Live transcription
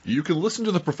You can listen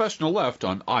to The Professional Left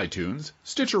on iTunes,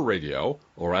 Stitcher Radio,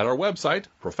 or at our website,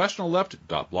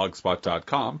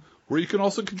 professionalleft.blogspot.com, where you can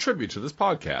also contribute to this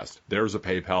podcast. There's a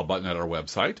PayPal button at our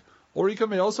website, or you can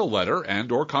mail us a letter and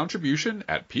or contribution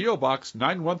at P.O. Box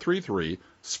 9133,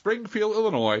 Springfield,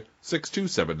 Illinois,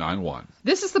 62791.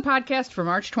 This is the podcast for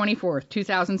March 24th,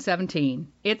 2017.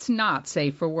 It's not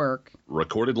safe for work.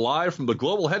 Recorded live from the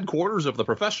global headquarters of the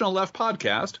Professional Left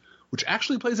podcast, which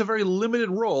actually plays a very limited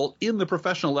role in the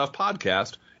Professional Left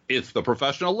podcast. It's the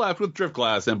Professional Left with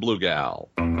Driftglass and Blue Gal.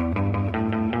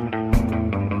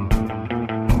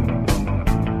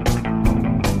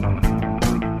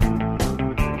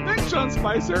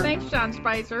 Spicer. Thanks, John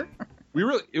Spicer. We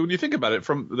really, when you think about it,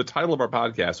 from the title of our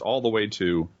podcast all the way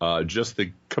to just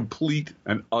the complete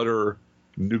and utter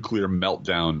nuclear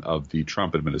meltdown of the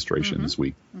Trump administration this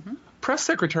week, press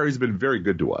secretary has been very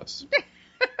good to us.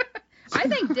 I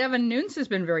think Devin Nunes has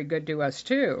been very good to us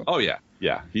too. Oh yeah.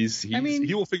 He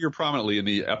will figure prominently in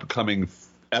the upcoming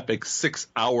epic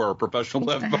 6-hour Professional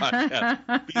Left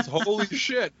podcast. Because holy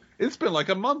shit. It's been like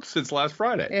a month since last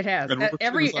Friday. It has.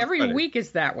 Every week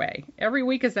is that way. Every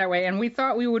week is that way. And we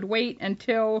thought we would wait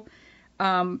until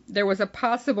there was a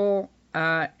possible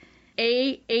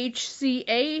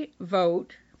AHCA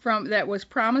vote that was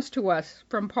promised to us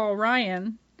from Paul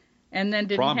Ryan, and then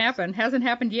didn't happen. Hasn't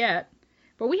happened yet.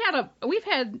 But we've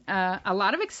had a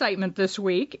lot of excitement this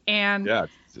week, and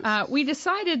we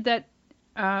decided that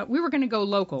we were going to go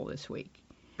local this week.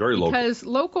 Very local. Because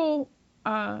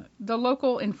the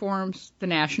local informs the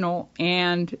national,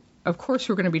 and of course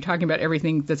we're going to be talking about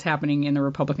everything that's happening in the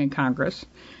Republican Congress.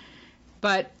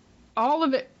 But all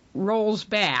of it rolls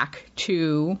back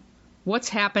to what's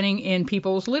happening in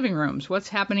people's living rooms, what's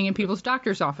happening in people's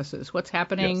doctor's offices, what's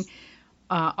happening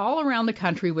all around the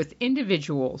country with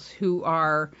individuals who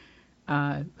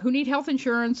need health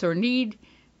insurance or need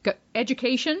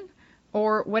education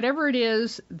or whatever it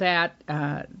is that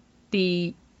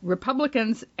the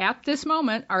Republicans at this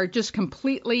moment are just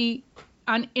completely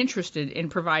uninterested in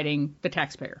providing the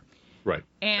taxpayer. Right.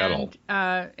 And, at all.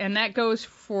 And that goes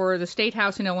for the state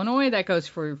house in Illinois. That goes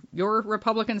for your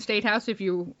Republican state house if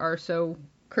you are so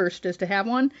cursed as to have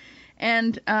one.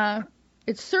 And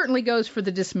it certainly goes for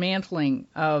the dismantling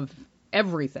of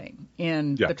everything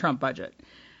in the Trump budget.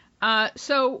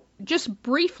 So just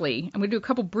briefly, I'm going to do a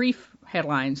couple brief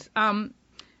headlines.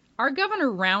 Our Governor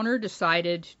Rauner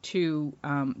decided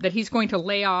that he's going to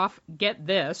lay off, get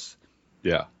this,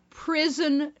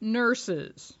 prison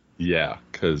nurses. Yeah,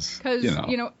 because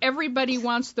everybody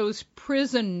wants those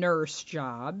prison nurse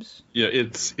jobs. Yeah,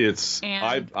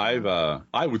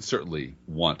 I would certainly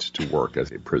want to work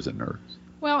as a prison nurse.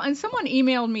 Well, and someone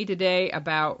emailed me today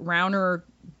about Rauner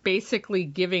basically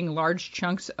giving large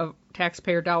chunks of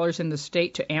taxpayer dollars in the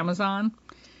state to Amazon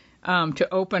to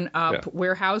open up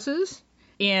warehouses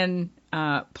in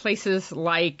places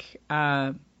like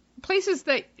places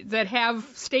that have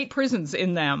state prisons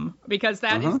in them, because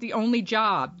that is the only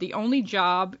job. The only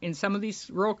job in some of these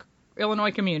rural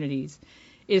Illinois communities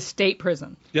is state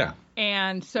prison. Yeah.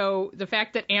 And so the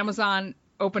fact that Amazon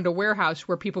opened a warehouse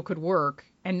where people could work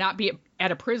and not be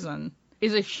at a prison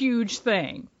is a huge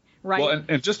thing, right? Well,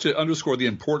 and just to underscore the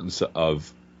importance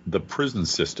of the prison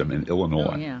system in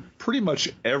Illinois, pretty much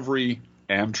every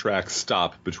Amtrak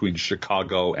stop between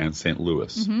Chicago and St.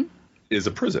 Louis is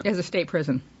a prison. Is a state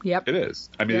prison. Yep. It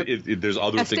is. I mean, there's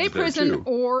other things there, too. A state prison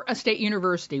or a state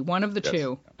university, one of the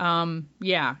two.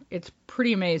 It's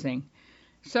pretty amazing.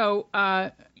 So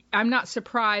I'm not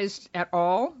surprised at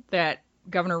all that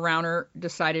Governor Rauner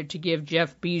decided to give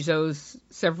Jeff Bezos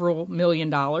several $1 million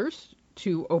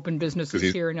to open businesses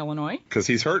here in Illinois. Because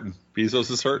he's hurting. Bezos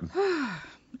is hurting.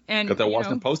 And got that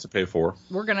Washington Post to pay for.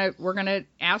 We're gonna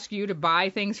ask you to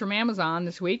buy things from Amazon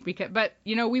this week, but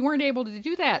we weren't able to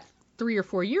do that 3 or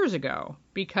 4 years ago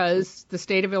because the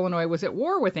state of Illinois was at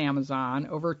war with Amazon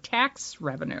over tax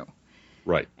revenue.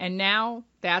 Right. And now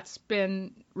that's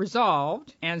been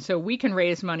resolved, and so we can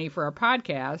raise money for our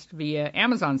podcast via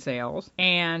Amazon sales.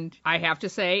 And I have to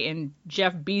say, in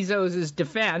Jeff Bezos'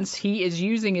 defense, he is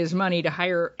using his money to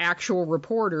hire actual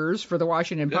reporters for the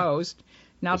Washington Post.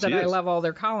 Not that I love all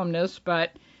their columnists,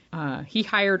 but he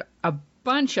hired a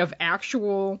bunch of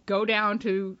actual go down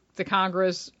to the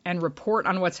Congress and report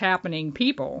on what's happening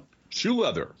people. Shoe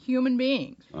leather. Human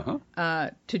beings.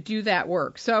 To do that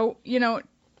work. So,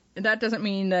 that doesn't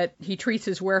mean that he treats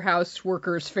his warehouse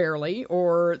workers fairly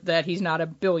or that he's not a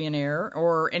billionaire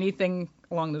or anything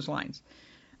along those lines.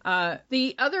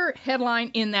 The other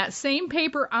headline in that same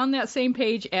paper on that same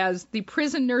page as the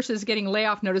prison nurses getting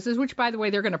layoff notices, which, by the way,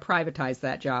 they're going to privatize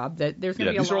that job. That there's going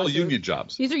to be a lawsuit. These are all union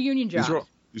jobs. These are union jobs.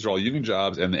 These are all union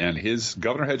jobs, and his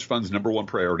Governor Hedge Fund's number one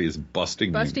priority is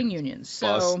busting unions.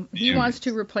 So he wants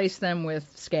to replace them with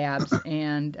scabs,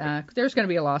 and there's going to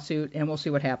be a lawsuit, and we'll see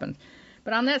what happens.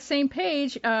 But on that same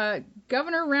page,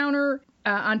 Governor Rauner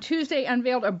on Tuesday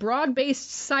unveiled a broad-based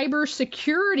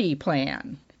cybersecurity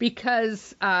plan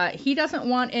because he doesn't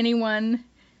want anyone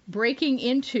breaking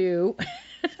into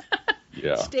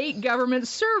state government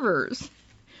servers,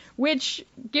 which,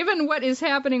 given what is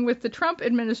happening with the Trump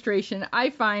administration,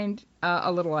 I find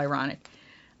a little ironic.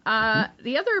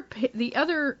 The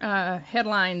other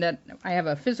headline that I have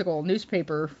a physical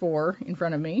newspaper for in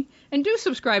front of me, and do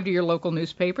subscribe to your local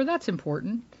newspaper, that's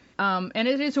important. And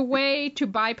it is a way to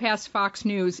bypass Fox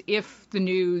News if the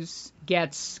news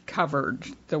gets covered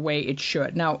the way it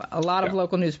should. Now, a lot of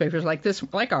local newspapers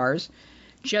like ours,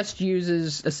 just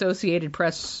uses Associated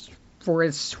Press for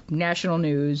its national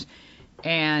news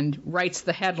and writes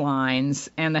the headlines,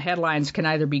 and the headlines can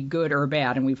either be good or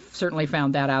bad, and we've certainly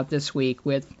found that out this week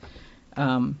with,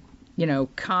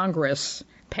 Congress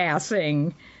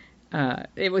passing.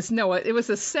 It was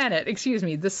the Senate. Excuse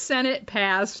me, the Senate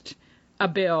passed a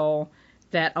bill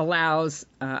that allows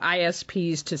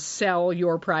ISPs to sell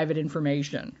your private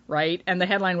information, right? And the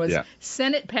headline was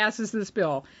Senate passes this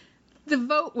bill. The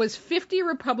vote was 50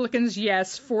 Republicans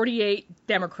yes, 48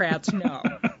 Democrats no.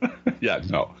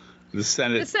 No. The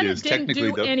Senate is didn't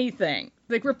do anything.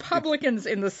 The Republicans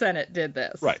in the Senate did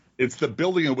this. Right. It's the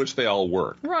building in which they all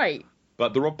work. Right.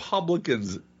 But the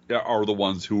Republicans are the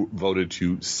ones who voted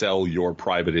to sell your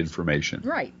private information.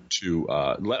 Right. To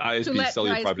let ISPs sell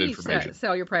your private information.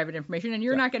 Sell your private information, and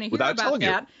you're not going to hear about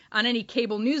that on any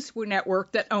cable news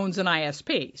network that owns an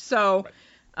ISP. So,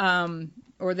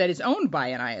 or that is owned by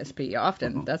an ISP.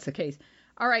 Often that's the case.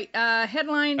 All right,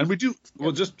 headline. And we do,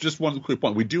 just one quick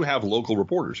point. We do have local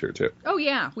reporters here, too. Oh,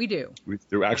 yeah, we do.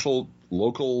 They're actual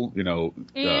local,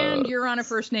 And you're on a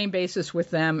first-name basis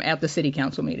with them at the city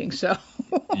council meeting, so.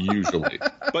 Usually.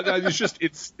 But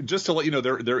it's just to let you know,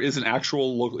 there is an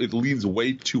actual local, it leans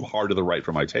way too hard to the right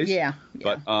for my taste. Yeah.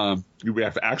 But we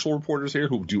have actual reporters here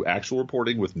who do actual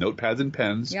reporting with notepads and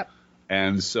pens. Yep.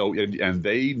 And so, and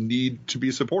they need to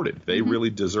be supported. They really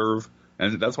deserve.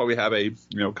 And that's why we have a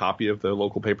copy of the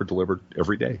local paper delivered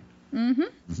every day.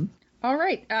 All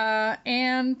right.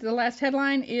 And the last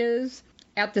headline is,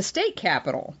 at the state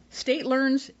capitol, state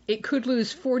learns it could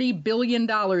lose $40 billion in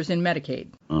Medicaid.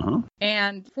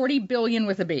 And $40 billion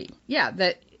with a B. Yeah,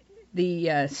 that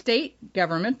the state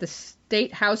government, the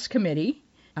State House Committee,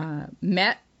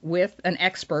 met with an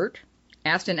expert,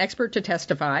 asked an expert to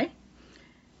testify.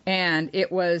 And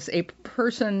it was a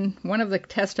person, one of the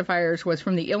testifiers was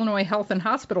from the Illinois Health and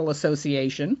Hospital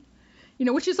Association,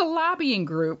 which is a lobbying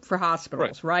group for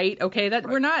hospitals, right? Okay,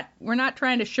 we're not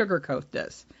trying to sugarcoat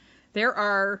this. There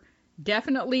are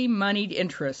definitely moneyed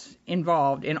interests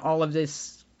involved in all of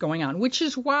this going on, which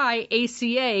is why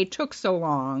AHCA took so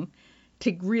long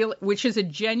which is a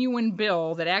genuine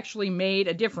bill that actually made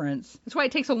a difference. That's why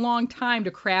it takes a long time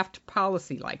to craft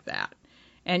policy like that.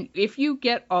 And if you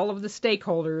get all of the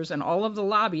stakeholders and all of the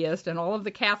lobbyists and all of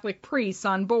the Catholic priests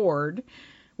on board,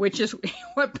 which is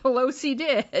what Pelosi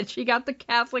did, she got the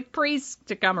Catholic priests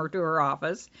to come to her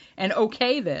office and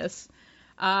okay this,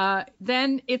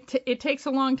 then it takes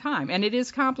a long time. And it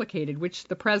is complicated, which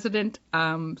the president,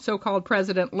 so-called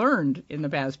president, learned in the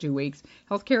past 2 weeks.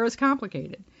 Healthcare is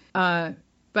complicated.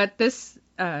 But this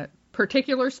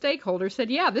particular stakeholder said,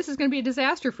 this is going to be a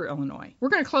disaster for Illinois. We're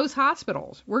going to close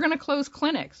hospitals. We're going to close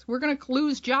clinics. We're going to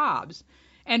lose jobs.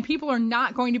 And people are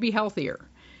not going to be healthier.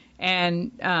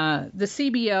 And the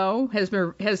CBO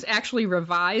has actually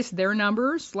revised their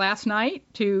numbers last night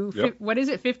to,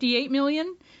 58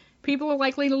 million people are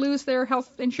likely to lose their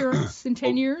health insurance in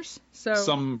 10 years. So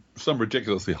some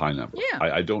ridiculously high number. Yeah.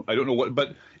 I don't know what,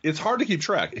 but it's hard to keep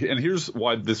track. And here's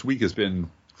why this week has been,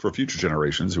 for future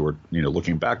generations who are,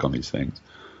 looking back on these things,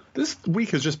 this week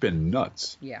has just been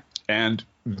nuts. Yeah. And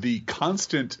the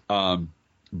constant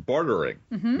bartering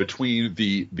between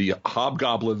the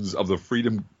hobgoblins of the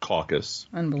Freedom Caucus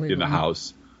in the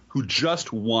House who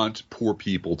just want poor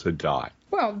people to die.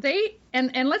 Well,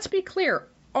 and let's be clear,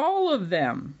 all of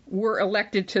them were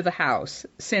elected to the House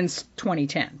since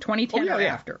 2010 or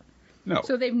after. No.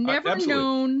 So they've never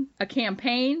known a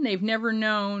campaign. They've never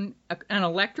known an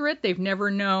electorate. They've never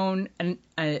known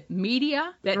a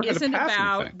media that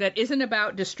isn't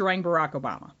about destroying Barack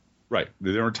Obama. Right.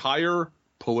 Their entire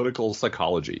political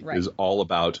psychology is all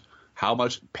about how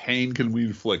much pain can we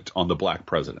inflict on the black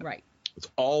president. Right. It's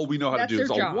all we know how to do. It's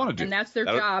all we want to do. And that's their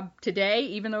job today,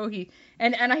 even though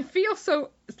and I feel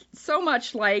so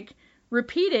much like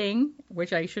repeating,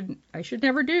 which I should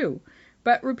never do,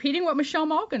 but repeating what Michelle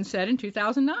Malkin said in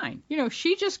 2009.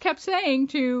 She just kept saying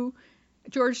to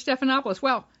George Stephanopoulos,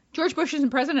 well, George Bush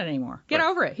isn't president anymore. Get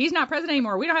over it. He's not president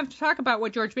anymore. We don't have to talk about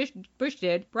what George Bush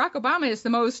did. Barack Obama is the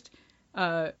most,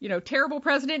 terrible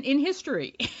president in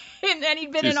history. and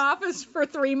he'd been in office for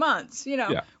 3 months.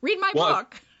 Read my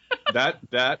book.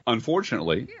 that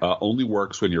unfortunately only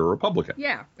works when you're a Republican.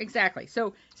 Yeah, exactly.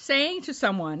 So saying to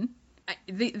someone,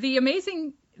 the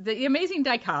amazing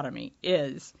dichotomy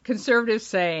is conservatives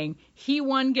saying he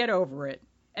won, get over it,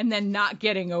 and then not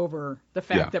getting over the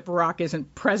fact that Barack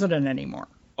isn't president anymore.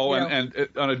 Oh, and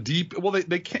on a deep, well,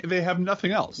 they have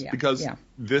nothing else because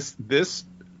this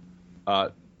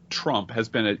Trump has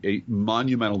been a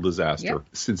monumental disaster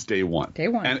since day one.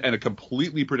 And a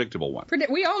completely predictable one.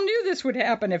 We all knew this would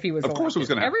happen if he was elected. Of course it was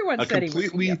going to happen. Everyone said he was. A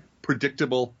completely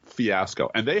predictable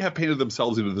fiasco. And they have painted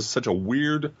themselves into such a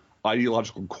weird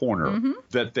ideological corner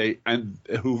that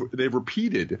they've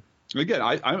repeated. Again,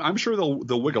 I'm sure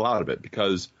they'll wiggle out of it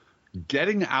because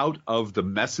getting out of the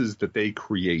messes that they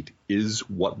create is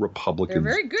what Republicans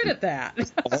They're very good at that.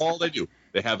 That's all they do.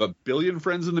 They have a billion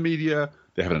friends in the media.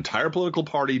 They have an entire political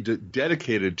party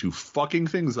dedicated to fucking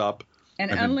things up.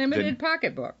 And unlimited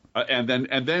pocketbook. And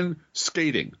then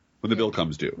skating when the bill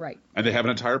comes due. Right. And they have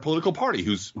an entire political party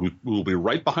who will be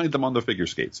right behind them on the figure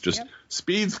skates, just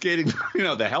speed skating,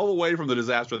 the hell away from the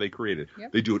disaster they created.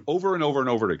 They do it over and over and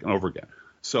over and over again.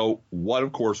 So what,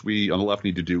 of course, we on the left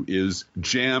need to do is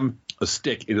jam a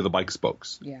stick into the bike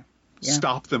spokes. Yeah.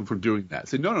 Stop them from doing that.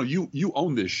 Say, no, you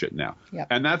own this shit now.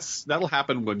 And that'll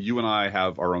happen when you and I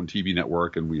have our own TV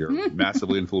network and we are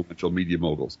massively influential media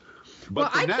moguls.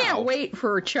 But I can't wait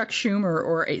for Chuck Schumer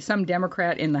or some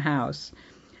Democrat in the House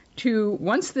to,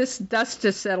 once this dust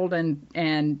is settled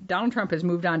and Donald Trump has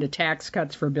moved on to tax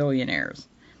cuts for billionaires,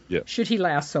 should he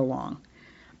last so long,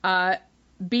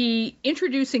 be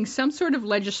introducing some sort of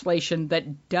legislation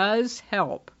that does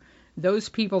help those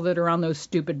people that are on those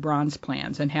stupid bronze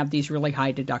plans and have these really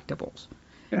high deductibles.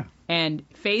 And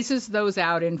phases those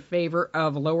out in favor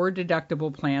of lower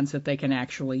deductible plans that they can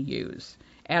actually use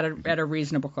at a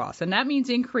reasonable cost. And that means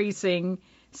increasing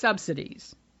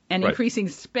subsidies and increasing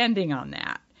spending on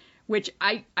that, which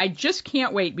I just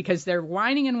can't wait because they're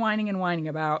whining and whining and whining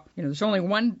about, there's only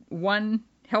one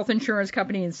health insurance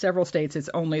company in several states. It's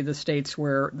only the states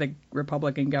where the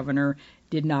Republican governor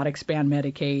did not expand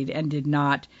Medicaid and did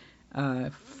not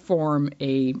form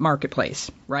a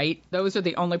marketplace, right? Those are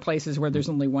the only places where there's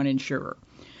only one insurer.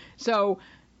 So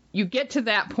you get to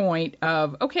that point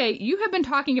of, okay, you have been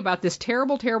talking about this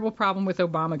terrible, terrible problem with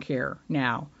Obamacare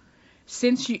now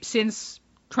since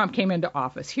Trump came into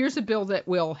office. Here's a bill that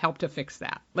will help to fix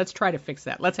that. Let's try to fix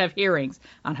that. Let's have hearings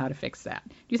on how to fix that.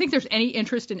 Do you think there's any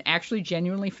interest in actually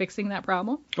genuinely fixing that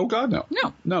problem? Oh, God, no.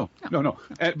 No.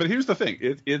 But here's the thing.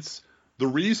 It's the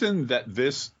reason that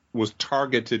this was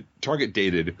target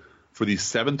dated for the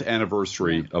 7th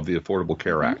anniversary of the Affordable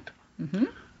Care Act.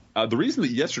 The reason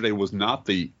that yesterday was not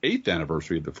the 8th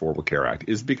anniversary of the Affordable Care Act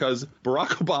is because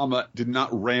Barack Obama did not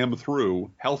ram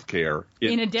through health care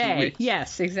in a day. 2 weeks.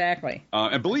 Yes, exactly.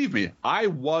 And believe me, I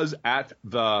was at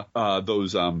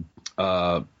those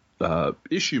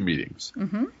issue meetings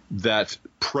that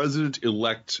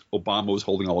President-elect Obama was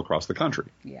holding all across the country.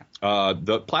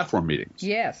 The platform meetings.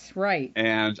 Yes, right.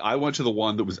 And I went to the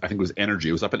one that I think was energy.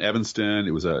 It was up in Evanston.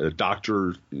 It was a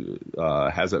doctor,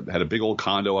 had a big old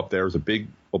condo up there. It was a big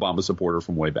Obama supporter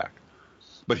from way back.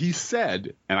 But he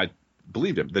said, and I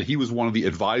believed him, that he was one of the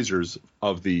advisors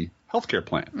of the healthcare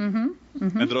plan.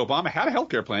 And that Obama had a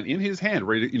healthcare plan in his hand,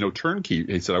 ready to, turnkey.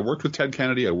 He said, I worked with Ted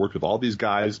Kennedy. I worked with all these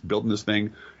guys building this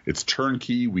thing. It's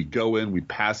turnkey. We go in, we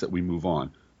pass it, we move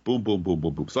on. Boom, boom, boom,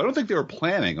 boom, boom. So I don't think they were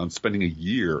planning on spending a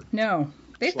year. No.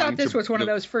 They thought this was one of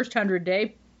those first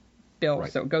 100-day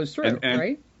bills that goes through,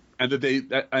 right? And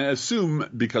that I assume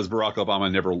because Barack Obama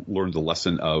never learned the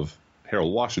lesson of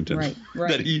Harold Washington,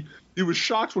 that he was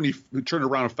shocked when he turned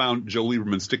around and found Joe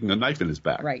Lieberman sticking a knife in his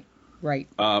back. Right.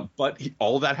 But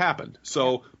all of that happened.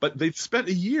 So, but they've spent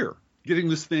a year getting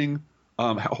this thing,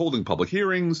 holding public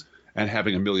hearings and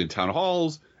having a million town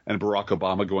halls and Barack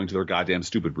Obama going to their goddamn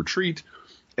stupid retreat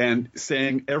and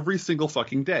saying every single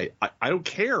fucking day, I don't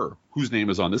care whose name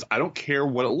is on this. I don't care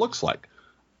what it looks like.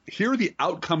 Here are the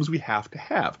outcomes we have to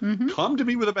have. Come to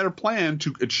me with a better plan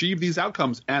to achieve these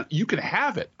outcomes, and you can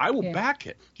have it. I will back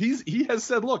it. He has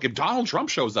said, look, if Donald Trump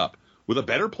shows up with a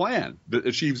better plan that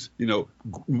achieves,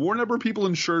 more number of people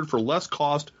insured for less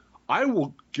cost, I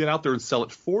will get out there and sell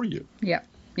it for you.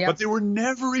 But they were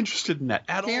never interested in that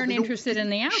at all. They aren't interested in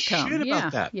the outcome. Shit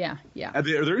about that. And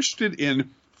they're interested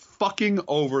in fucking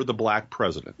over the black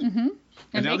president.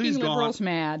 And making liberals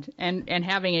mad and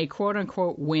having a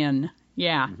quote-unquote win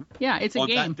Yeah. Yeah. It's a on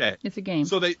game. That day. It's a game.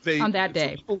 So they on that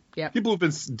day. So people who've been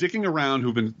dicking around,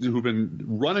 who've been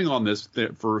running on this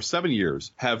for 7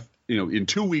 years, have in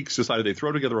 2 weeks decided they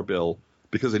throw together a bill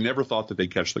because they never thought that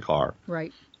they'd catch the car.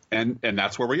 Right. And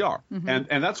that's where we are. And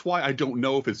that's why I don't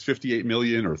know if it's 58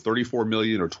 million or 34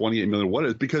 million or 28 million, what it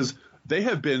is, because they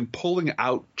have been pulling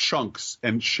out chunks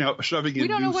and shoving in. We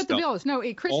don't know what the bill is. No,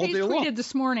 Chris Hayes tweeted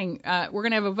this morning, we're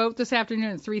going to have a vote this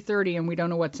afternoon at 3:30, and we don't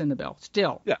know what's in the bill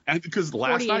still. Yeah, and because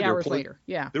last night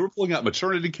they were pulling out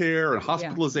maternity care and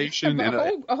hospitalization. Yeah.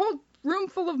 And a whole room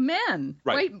full of men,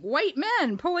 right. white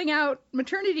men pulling out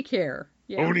maternity care.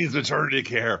 Yeah. Who needs maternity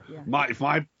care? Yeah. If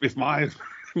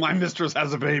my mistress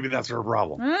has a baby, that's her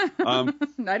problem.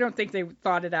 I don't think they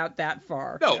thought it out that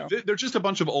far. No, they're just a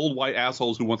bunch of old white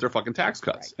assholes who want their fucking tax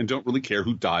cuts and don't really care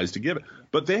who dies to give it.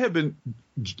 But they have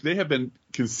been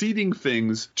conceding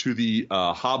things to the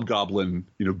hobgoblin,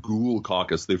 ghoul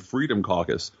caucus, the Freedom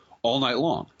Caucus, all night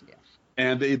long. Yeah.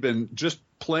 And they've been just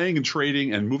playing and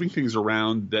trading and moving things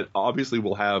around that obviously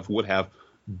would have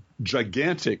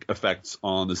gigantic effects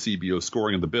on the CBO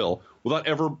scoring of the bill without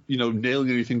ever, nailing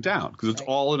anything down, because it's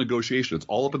all a negotiation. It's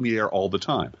all up in the air all the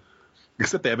time,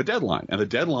 except they have a deadline. And the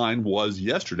deadline was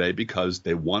yesterday because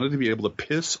they wanted to be able to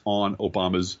piss on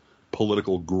Obama's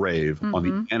political grave on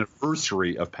the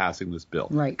anniversary of passing this bill.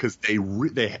 Right. Because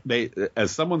they,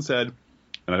 as someone said,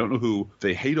 and I don't know who,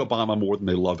 they hate Obama more than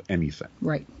they love anything.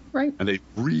 Right. Right. And they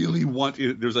really want.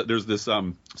 There's this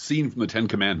scene from the Ten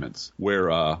Commandments where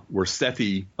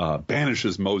Sethi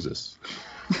banishes Moses,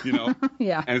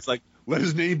 Yeah. And it's like, let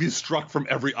his name be struck from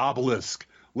every obelisk.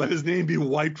 Let his name be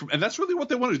wiped from. And that's really what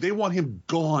they want to do. They want him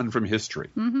gone from history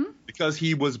because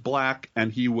he was black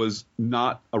and he was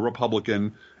not a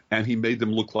Republican and he made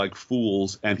them look like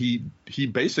fools. And he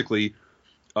basically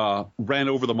ran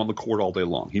over them on the court all day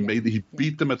long. He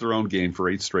beat them at their own game for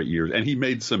 8 straight years, and he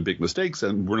made some big mistakes.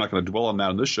 And we're not going to dwell on that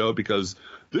on this show, because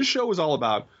this show is all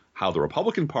about how the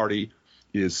Republican Party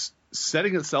is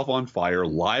setting itself on fire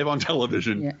live on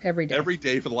television every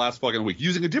day for the last fucking week,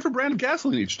 using a different brand of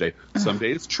gasoline each day. Some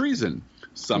days it's treason.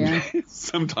 Sometimes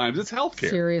it's healthcare.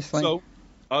 Seriously. So,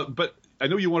 but I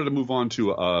know you wanted to move on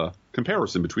to a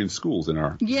comparison between schools in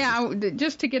our. Yeah,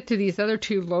 just to get to these other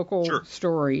two local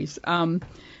stories.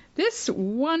 This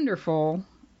wonderful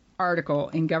article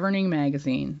in Governing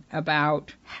Magazine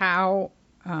about how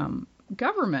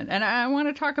government, and I want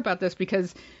to talk about this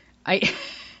because I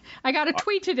got a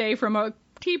tweet today from a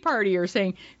Tea Partier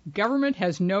saying government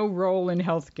has no role in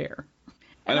healthcare.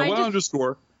 And I want to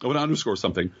underscore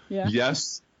something. Yeah.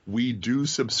 Yes, we do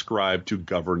subscribe to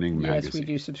Governing Magazine. Yes, we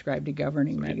do subscribe to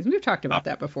Governing Magazine. We've talked about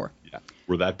that before. Yeah,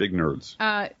 we're that big nerds.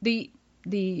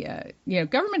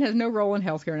 Government has no role in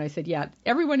healthcare, and I said,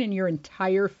 everyone in your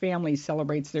entire family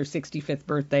celebrates their 65th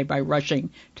birthday by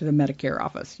rushing to the Medicare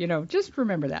office. Just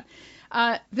remember that.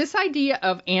 This idea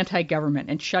of anti-government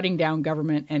and shutting down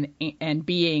government and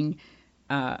being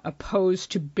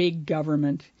opposed to big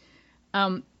government.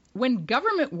 When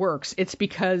government works, it's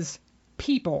because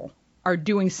people are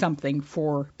doing something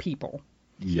for people.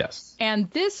 Yes. And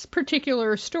this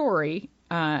particular story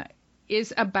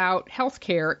is about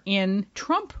healthcare in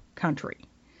Trump country.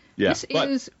 Yeah, this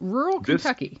is rural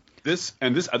Kentucky. This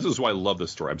is why I love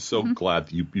this story. I'm so glad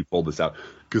that you pulled this out,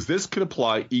 because this could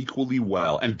apply equally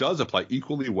well, and does apply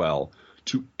equally well,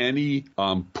 to any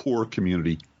poor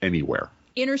community anywhere.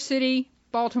 Inner city,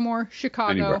 Baltimore,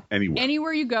 Chicago,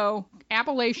 anywhere you go,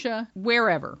 Appalachia,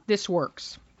 wherever, this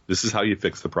works. This is how you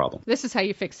fix the problem. This is how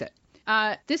you fix it.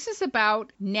 This is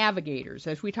about navigators,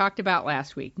 as we talked about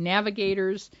last week.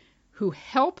 Navigators who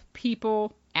help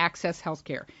people access health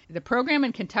care. The program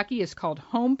in Kentucky is called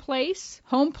Home Place.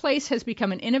 Home Place has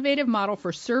become an innovative model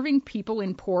for serving people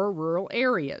in poor rural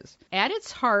areas. At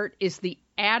its heart is the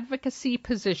advocacy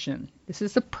position. This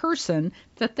is the person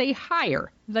that they hire.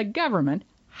 The government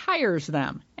hires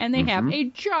them, and they have a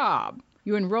job.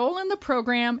 You enroll in the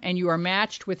program, and you are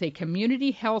matched with a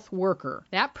community health worker.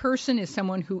 That person is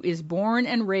someone who is born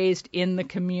and raised in the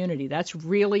community. That's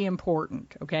really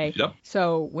important, okay? Yep.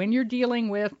 So when you're dealing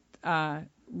with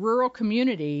rural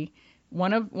community,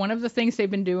 one of the things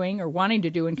they've been doing or wanting to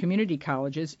do in community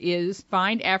colleges is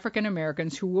find African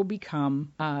Americans who will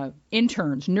become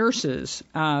interns, nurses,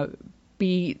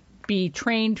 be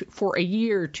trained for a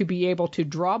year to be able to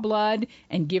draw blood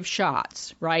and give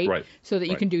shots, right? So that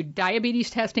you can do diabetes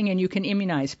testing and you can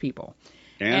immunize people.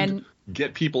 And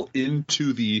get people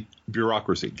into the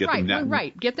bureaucracy. Get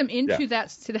them into that,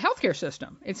 to the healthcare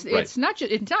system. It's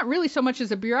not really so much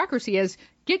as a bureaucracy as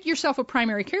get yourself a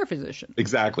primary care physician.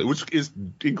 Exactly, which is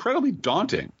incredibly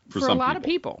daunting for some a lot of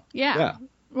people. Yeah.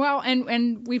 Well,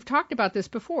 and we've talked about this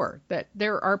before, that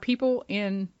there are people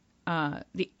in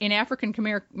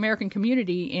African American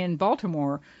community in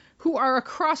Baltimore who are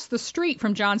across the street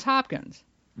from Johns Hopkins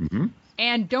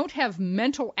and don't have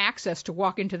mental access to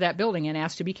walk into that building and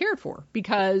ask to be cared for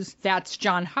because that's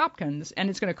Johns Hopkins and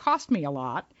it's going to cost me a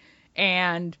lot.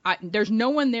 And there's no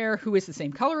one there who is the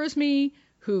same color as me,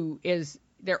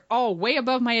 they're all way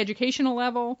above my educational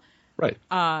level. Right.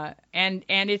 And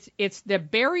it's the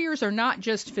barriers are not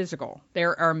just physical.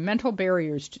 There are mental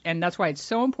barriers, and that's why it's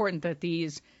so important that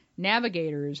these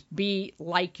navigators be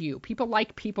like you. People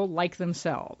like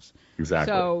themselves.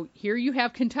 Exactly. So here you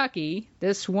have Kentucky,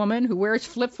 this woman who wears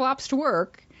flip-flops to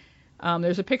work.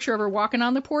 There's a picture of her walking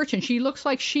on the porch, and she looks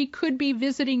like she could be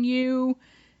visiting you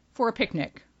for a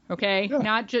picnic. Okay,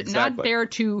 yeah, not there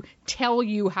to tell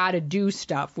you how to do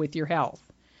stuff with your health.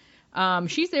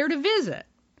 She's there to visit.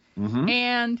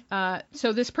 And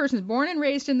so this person is born and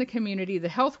raised in the community. The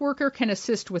health worker can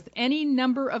assist with any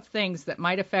number of things that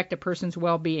might affect a person's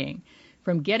well-being,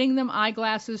 from getting them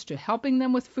eyeglasses to helping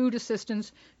them with food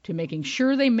assistance to making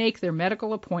sure they make their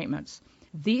medical appointments.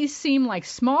 These seem like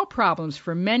small problems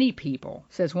for many people,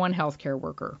 says one healthcare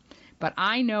worker, but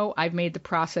I know I've made the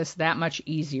process that much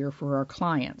easier for our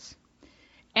clients.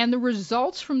 And the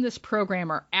results from this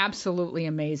program are absolutely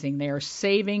amazing. They are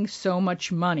saving so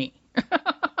much money.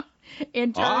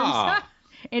 In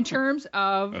terms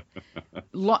of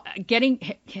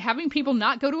having people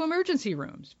not go to emergency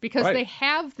rooms because they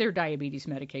have their diabetes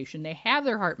medication, they have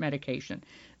their heart medication,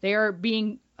 they are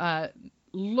being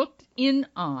looked in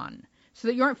on, so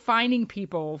that you aren't finding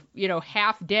people,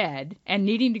 half dead and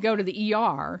needing to go to the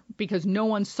ER because no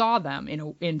one saw them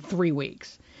in 3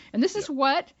 weeks. And this is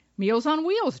what Meals on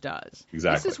Wheels does.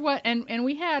 Exactly. This is what, and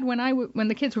we had when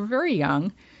the kids were very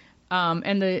young.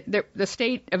 And the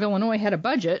state of Illinois had a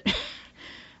budget.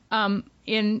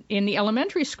 In the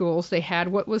elementary schools, they had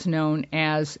what was known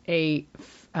as a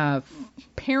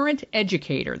parent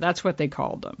educator. That's what they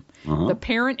called them. The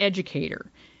parent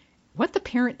educator. What the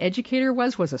parent educator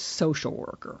was a social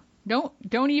worker.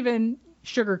 Don't even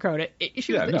sugarcoat it.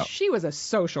 She was a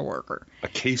social worker. A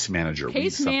case manager.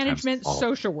 Case management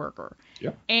social worker.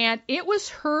 Yep. And it was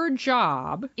her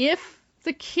job if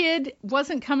the kid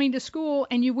wasn't coming to school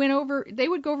and they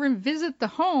would go over and visit the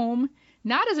home,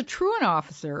 not as a truant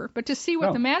officer, but to see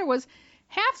what the matter was.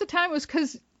 Half the time it was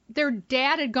because their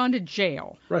dad had gone to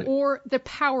jail, or the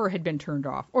power had been turned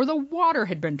off, or the water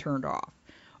had been turned off,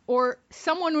 or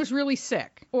someone was really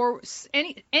sick, or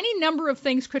any number of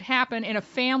things could happen in a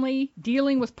family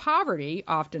dealing with poverty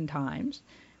oftentimes,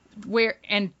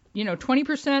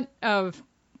 20% of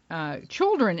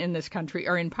children in this country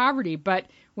are in poverty, but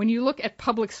when you look at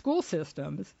public school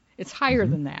systems, it's higher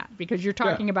than that because you're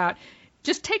talking about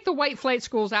just take the white flight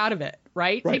schools out of it,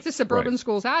 right? Take the suburban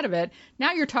schools out of it.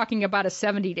 Now you're talking about a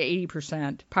 70 to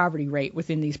 80% poverty rate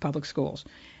within these public schools.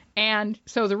 And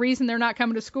so the reason they're not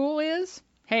coming to school is,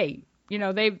 hey,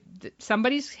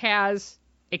 somebody has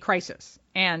a crisis.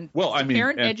 And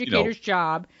parent educator's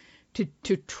job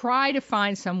to try to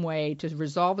find some way to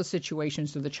resolve a situation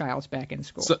so the child's back in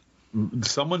school.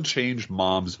 Someone changed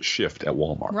mom's shift at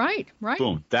Walmart. Right.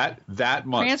 Boom. That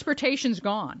much. Transportation's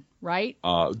gone. Right.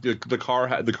 The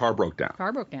car broke down.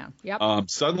 Car broke down. Yep.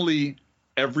 Suddenly,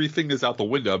 everything is out the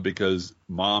window because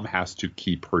mom has to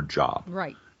keep her job.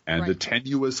 Right. And the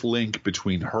tenuous link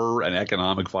between her and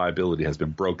economic viability has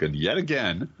been broken yet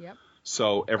again. Yep.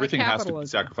 So everything has to be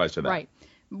sacrificed to that. Right.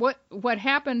 What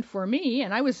happened for me,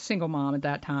 and I was a single mom at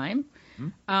that time,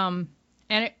 and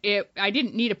I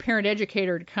didn't need a parent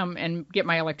educator to come and get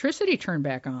my electricity turned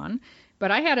back on, but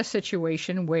I had a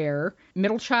situation where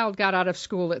middle child got out of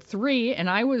school at 3, and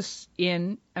I was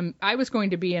going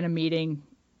to be in a meeting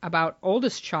about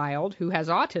oldest child who has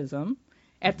autism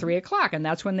at 3 o'clock, and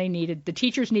that's when the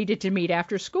teachers needed to meet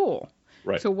after school.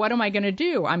 Right. So what am I going to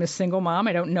do? I'm a single mom.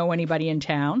 I don't know anybody in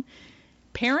town.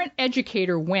 Parent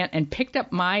educator went and picked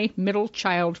up my middle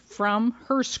child from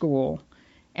her school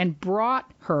and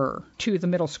brought her to the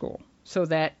middle school so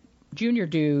that junior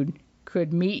dude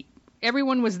could meet.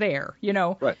 Everyone was there,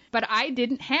 Right. But I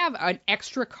didn't have an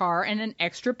extra car and an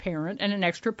extra parent and an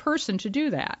extra person to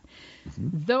do that.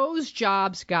 Those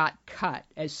jobs got cut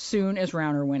as soon as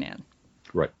Rauner went in.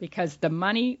 Right. Because the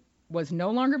money was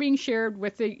no longer being shared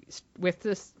with the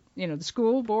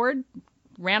school board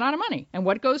ran out of money. And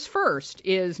what goes first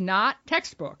is not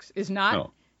textbooks, is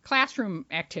not classroom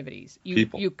activities.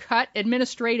 You cut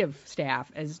administrative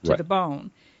staff to the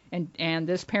bone. And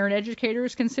this parent educator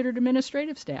is considered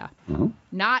administrative staff,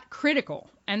 not critical.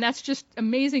 And that's just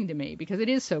amazing to me because it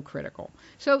is so critical.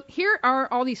 So here are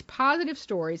all these positive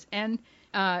stories. And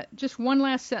just one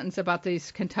last sentence about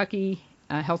these Kentucky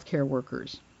healthcare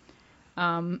workers.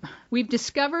 We've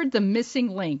discovered the missing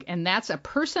link, and that's a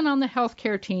person on the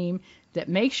healthcare team that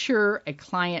makes sure a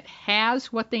client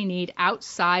has what they need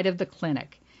outside of the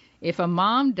clinic. If a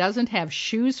mom doesn't have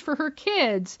shoes for her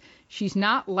kids, she's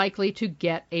not likely to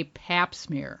get a pap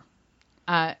smear.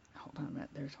 Hold on a minute.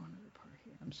 There's one other part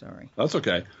here. I'm sorry. That's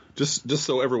okay. Just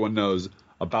so everyone knows,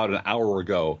 about an hour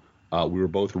ago, we were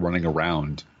both running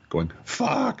around going,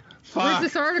 fuck. Where's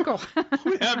this article?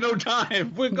 We have no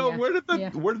time. We go. Where did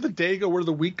the day go? Where did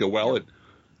the week go? Well,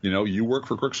 you work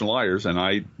for Correctional Liars, and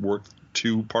I work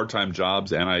 2 part-time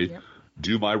jobs, and I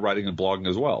do my writing and blogging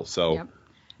as well. So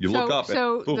look up.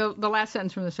 So the last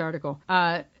sentence from this article,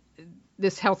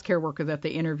 this healthcare worker that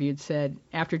they interviewed said,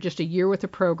 after just a year with the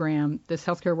program, this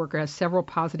healthcare worker has several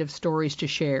positive stories to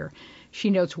share.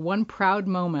 She notes one proud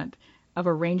moment of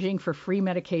arranging for free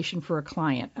medication for a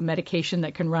client, a medication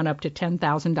that can run up to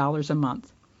 $10,000 a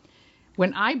month.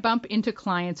 When I bump into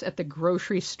clients at the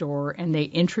grocery store and they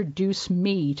introduce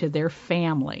me to their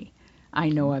family, I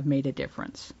know I've made a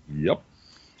difference. Yep.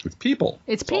 It's people.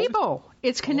 It's people.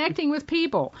 It's connecting with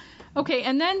people. Okay,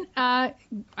 and then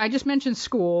I just mentioned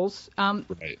schools.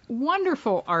 Right.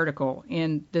 Wonderful article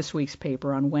in this week's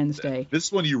paper on Wednesday.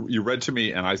 This one you read to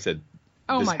me, and I said,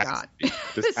 oh, my God.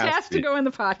 This has to go in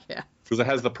the podcast. Because it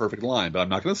has the perfect line, but I'm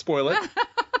not going to spoil it.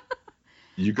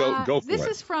 You go for it. This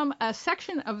is from a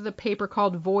section of the paper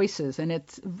called Voices, and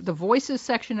it's the Voices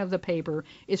section of the paper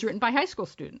is written by high school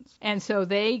students. And so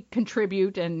they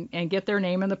contribute and get their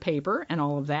name in the paper and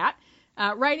all of that.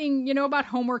 Writing, about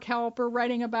homework help or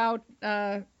writing about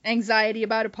anxiety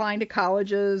about applying to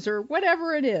colleges or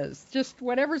whatever it is, just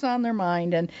whatever's on their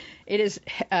mind. And it is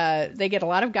they get a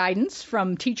lot of guidance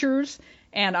from teachers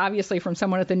and obviously from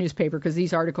someone at the newspaper because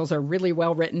these articles are really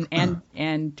well written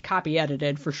and copy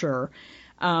edited for sure.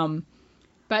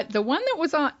 But the one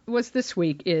that was this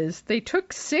week is they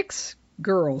took 6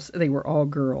 girls. They were all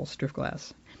girls,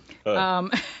 Driftglass.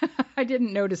 I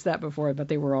didn't notice that before, but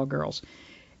they were all girls.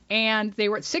 And they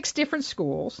were at 6 different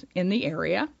schools in the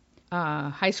area,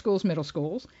 high schools, middle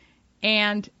schools,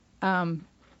 and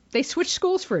they switched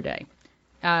schools for a day,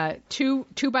 2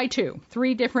 by 2,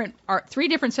 3 different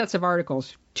sets of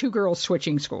articles, 2 girls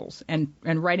switching schools and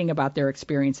writing about their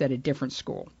experience at a different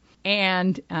school.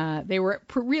 And they were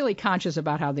really conscious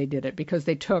about how they did it because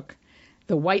they took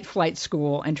the white flight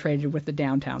school and traded with the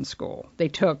downtown school. They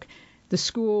took the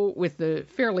school with the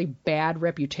fairly bad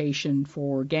reputation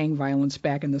for gang violence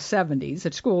back in the 70s,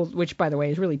 a school which, by the way,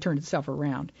 has really turned itself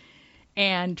around,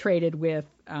 and traded with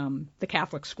the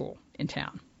Catholic school in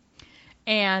town.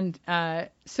 And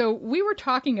so we were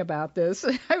talking about this.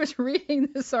 I was reading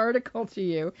this article to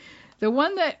you. The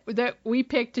one that we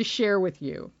picked to share with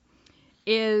you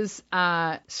is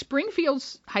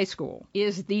Springfield's high school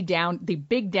is the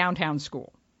big downtown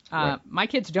school. Right. My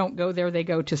kids don't go there. They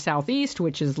go to Southeast,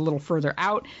 which is a little further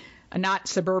out, not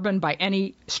suburban by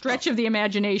any stretch of the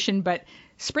imagination, but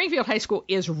Springfield High School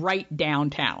is right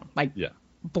downtown,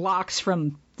 blocks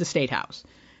from the State House.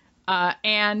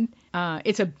 And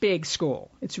it's a big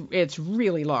school. It's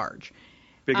really large.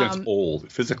 Big and it's old,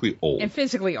 physically old. And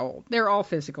physically old. They're all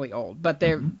physically old, but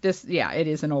it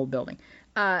is an old building.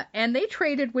 And they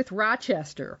traded with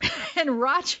Rochester. And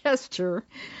Rochester,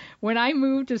 when I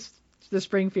moved to the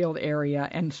Springfield area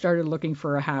and started looking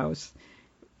for a house,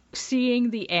 seeing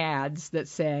the ads that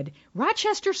said,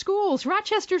 Rochester schools,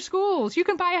 you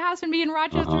can buy a house and be in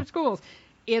Rochester schools.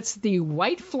 It's the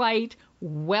white flight,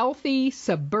 wealthy,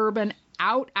 suburban,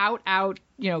 out,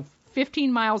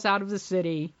 15 miles out of the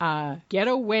city, get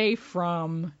away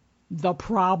from the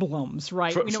problems,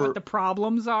 right? We know what the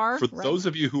problems are. For those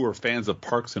of you who are fans of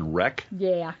Parks and Rec,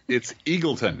 it's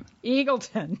Eagleton.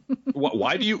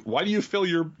 Why do you fill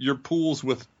your pools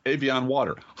with Evian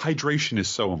water? Hydration is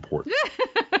so important.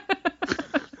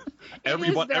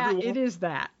 It is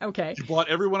that. Okay. You bought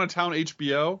everyone in town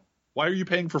HBO. Why are you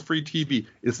paying for free TV?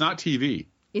 It's not TV.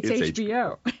 It's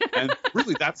HBO. And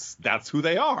really, that's who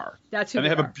they are. That's who they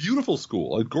are. And they have a beautiful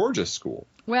school, a gorgeous school.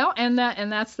 Well, and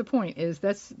that's the point. Is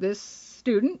this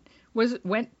student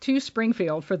went to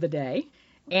Springfield for the day,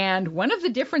 and one of the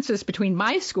differences between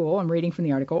my school, I'm reading from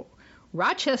the article,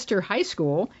 Rochester High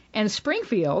School, and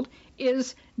Springfield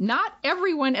is not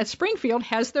everyone at Springfield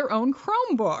has their own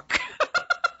Chromebook.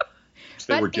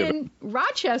 But in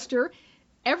Rochester,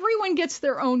 everyone gets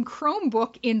their own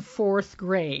Chromebook in 4th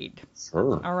grade.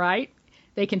 Sure. All right?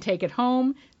 They can take it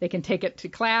home. They can take it to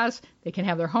class. They can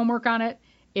have their homework on it.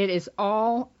 It is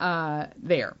all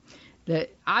there. The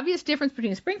obvious difference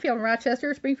between Springfield and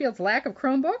Rochester, Springfield's lack of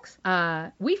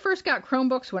Chromebooks. We first got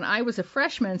Chromebooks when I was a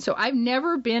freshman, so I've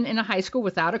never been in a high school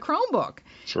without a Chromebook.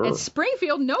 Sure. At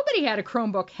Springfield, nobody had a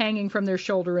Chromebook hanging from their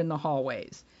shoulder in the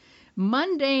hallways.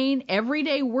 Mundane,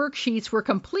 everyday worksheets were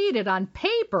completed on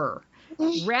paper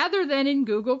rather than in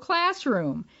Google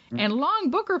Classroom, and long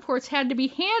book reports had to be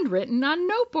handwritten on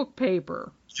notebook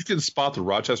paper. You can spot the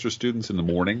Rochester students in the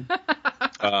morning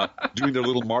doing their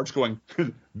little march going,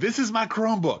 "This is my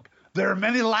Chromebook. There are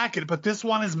many like it, but this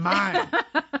one is mine."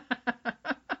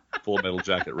 Full Metal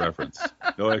Jacket reference.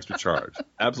 No extra charge.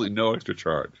 Absolutely no extra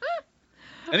charge.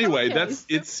 Anyway, Okay,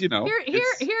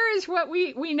 Here is what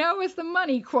we know as the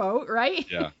money quote, right?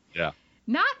 Yeah.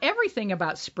 Not everything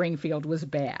about Springfield was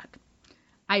bad.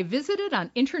 I visited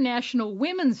on International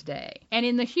Women's Day, and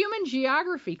in the human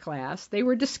geography class, they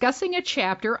were discussing a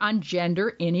chapter on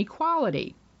gender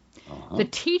inequality. The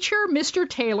teacher, Mr.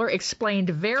 Taylor, explained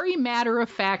very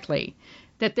matter-of-factly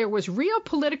that there was real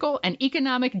political and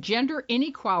economic gender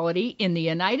inequality in the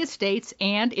United States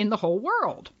and in the whole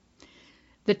world.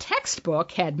 The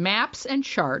textbook had maps and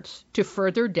charts to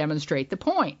further demonstrate the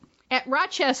point. At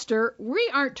Rochester, we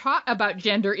aren't taught about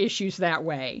gender issues that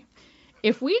way.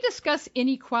 If we discuss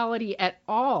inequality at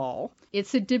all,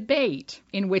 it's a debate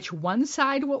in which one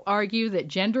side will argue that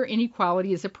gender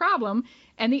inequality is a problem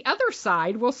and the other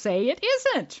side will say it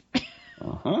isn't.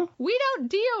 We don't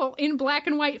deal in black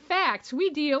and white facts. We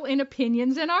deal in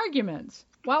opinions and arguments.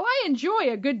 While I enjoy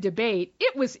a good debate,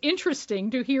 it was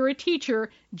interesting to hear a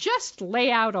teacher just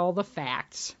lay out all the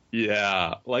facts.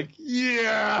 Yeah.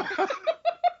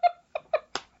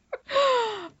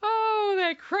 Oh,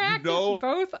 that cracked us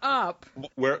both up.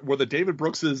 Where the David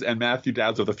Brookses and Matthew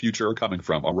Dowds of the future are coming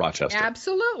from, on Rochester.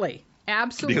 Absolutely.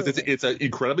 Because it's an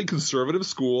incredibly conservative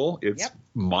school. It's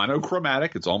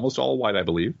monochromatic. It's almost all white, I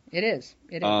believe. It is.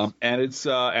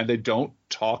 And they don't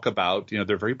talk about,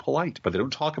 they're very polite, but they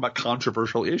don't talk about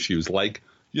controversial issues like,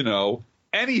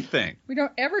 anything. We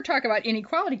don't ever talk about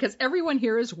inequality because everyone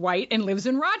here is white and lives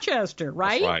in Rochester,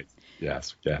 right? That's right.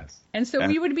 Yes. And so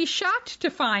we would be shocked to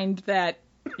find that,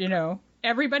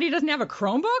 everybody doesn't have a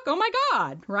Chromebook. Oh, my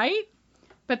God, right?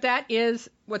 But that is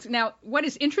what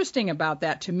is interesting about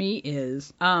that to me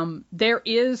is there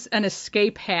is an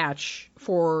escape hatch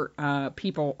for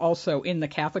people also in the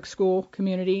Catholic school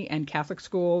community and Catholic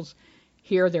schools.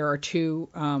 Here there are two.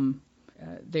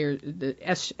 The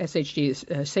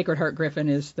SHG, Sacred Heart Griffin,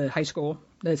 is the high school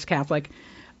that's Catholic.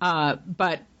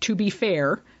 But to be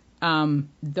fair,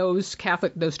 those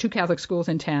two Catholic schools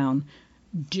in town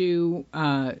do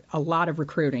a lot of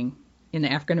recruiting in the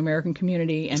African American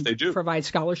community and provide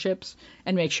scholarships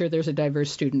and make sure there's a diverse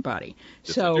student body.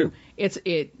 Yes, so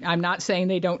I'm not saying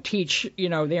they don't teach,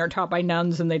 they aren't taught by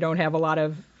nuns and they don't have a lot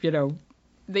of,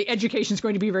 the education is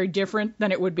going to be very different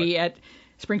than it would be at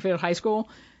Springfield High School.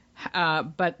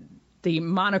 But the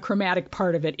monochromatic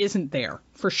part of it isn't there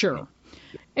for sure.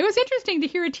 It was interesting to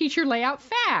hear a teacher lay out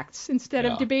facts instead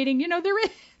of debating,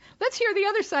 let's hear the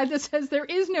other side that says there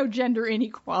is no gender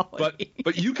inequality.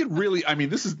 But you could really,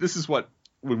 this is what,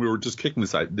 when we were just kicking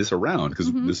this around,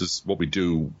 because this is what we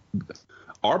do.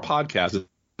 Our podcast is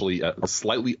a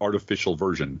slightly artificial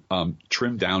version,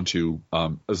 trimmed down to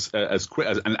as quick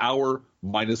as an hour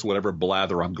minus whatever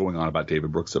blather I'm going on about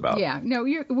David Brooks about. Yeah, no,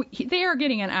 they are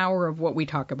getting an hour of what we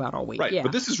talk about all week. Right, yeah.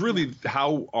 But this is really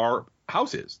how our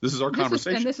house is. This is our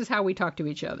conversation. And this is how we talk to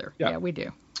each other. Yeah, we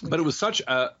do. But it was such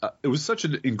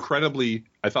an incredibly,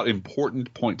 I thought,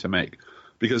 important point to make,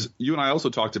 because you and I also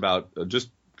talked about, just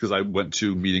because I went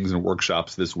to meetings and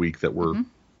workshops this week that were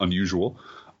unusual.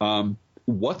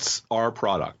 What's our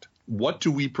product? What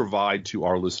do we provide to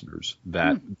our listeners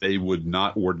that they would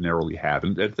not ordinarily have?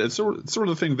 And it's sort of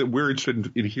the thing that we're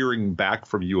interested in hearing back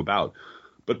from you about.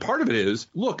 But part of it is,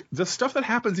 look, the stuff that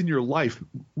happens in your life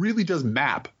really does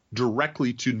map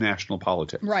directly to national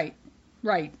politics. Right.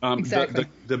 Exactly.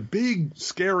 The big,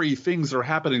 scary things that are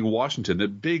happening in Washington, the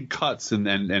big cuts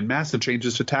and massive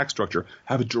changes to tax structure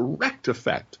have a direct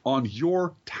effect on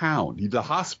your town, the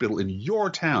hospital in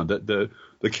your town, the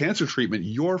cancer treatment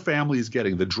your family is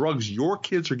getting, the drugs your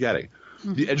kids are getting,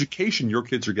 the education your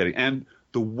kids are getting, and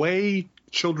the way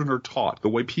children are taught, the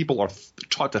way people are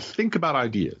taught to think about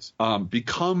ideas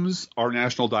becomes our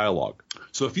national dialogue.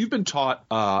 So if you've been taught,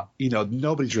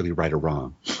 nobody's really right or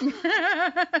wrong.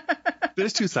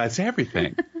 There's two sides to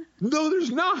everything. No, there's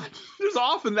not. There's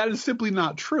often that is simply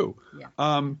not true.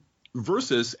 Yeah.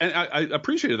 Versus, and I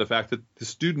appreciated the fact that the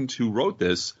student who wrote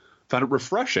this found it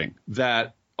refreshing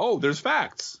that, there's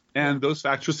facts, and those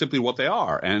facts are simply what they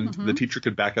are, and the teacher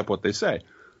could back up what they say.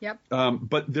 Yep.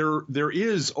 But there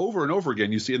is over and over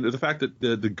again, you see the fact that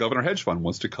the Governor Hedge Fund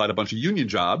wants to cut a bunch of union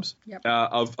jobs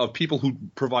of people who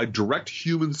provide direct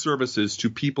human services to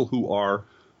people who are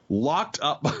locked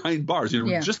up behind bars,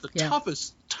 just the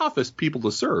toughest people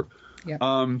to serve. Yep.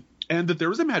 And that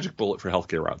there is a magic bullet for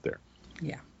healthcare out there.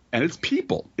 Yeah. And it's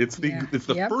people. It's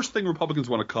the first thing Republicans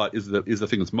want to cut is the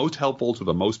thing that's most helpful to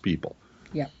the most people.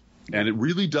 Yep. And it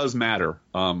really does matter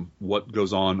what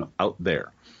goes on out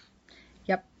there.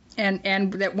 Yep.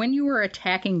 And that when you are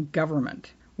attacking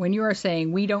government, when you are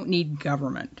saying we don't need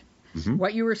government,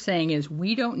 what you were saying is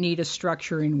we don't need a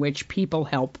structure in which people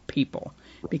help people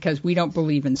because we don't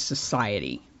believe in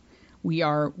society. We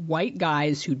are white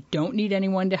guys who don't need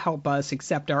anyone to help us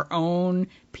except our own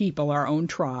people, our own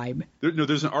tribe.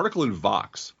 There's an article in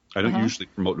Vox. I don't usually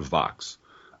promote Vox,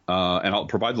 and I'll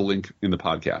provide the link in the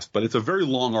podcast. But it's a very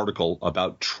long article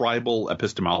about tribal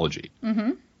epistemology,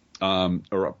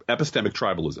 or epistemic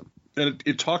tribalism. And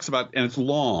it talks about, and it's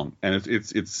long, and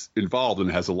it's involved, and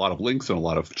it has a lot of links and a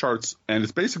lot of charts. And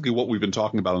it's basically what we've been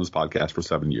talking about on this podcast for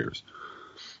 7 years,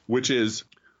 which is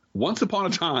once upon a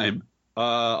time,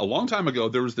 a long time ago,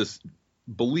 there was this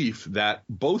belief that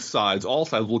both sides, all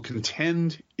sides, will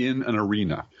contend in an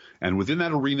arena. And within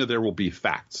that arena, there will be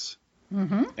facts.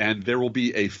 And there will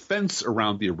be a fence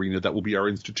around the arena that will be our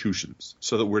institutions,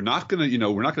 so that we're not going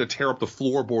to tear up the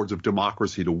floorboards of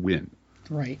democracy to win.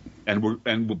 Right.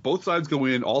 And both sides go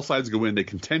in, all sides go in, they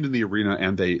contend in the arena,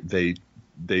 and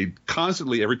they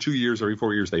constantly, every 2 years, every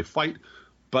 4 years, they fight.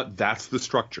 But that's the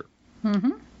structure.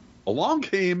 Along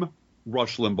came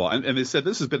Rush Limbaugh, and they said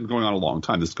this has been going on a long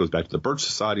time. This goes back to the Birch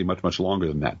Society, much, much longer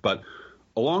than that. But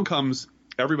along comes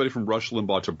everybody from Rush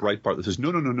Limbaugh to Breitbart that says,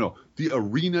 no. The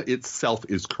arena itself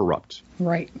is corrupt.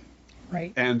 Right.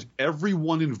 And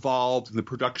everyone involved in the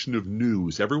production of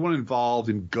news, everyone involved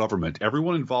in government,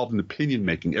 everyone involved in opinion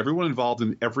making, everyone involved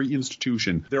in every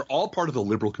institution, they're all part of the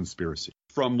liberal conspiracy.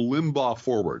 From Limbaugh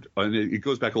forward, and it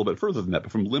goes back a little bit further than that,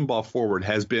 but from Limbaugh forward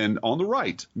has been on the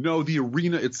right. No, the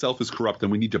arena itself is corrupt,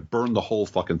 and we need to burn the whole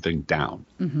fucking thing down.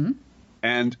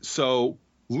 And so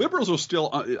liberals are still,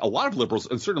 a lot of liberals,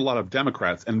 and certainly a lot of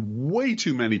Democrats, and way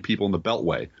too many people in the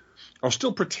Beltway are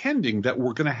still pretending that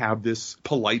we're going to have this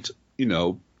polite,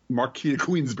 Marquis of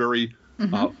Queensberry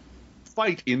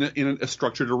fight in a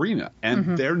structured arena.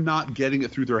 And they're not getting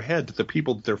it through their head that the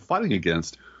people that they're fighting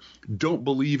against don't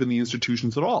believe in the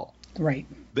institutions at all. Right.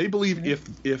 They believe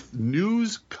if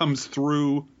news comes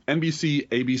through NBC,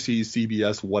 ABC,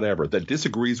 CBS, whatever, that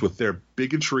disagrees with their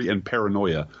bigotry and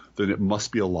paranoia, then it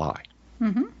must be a lie.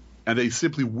 And they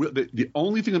simply will. The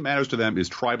only thing that matters to them is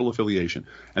tribal affiliation.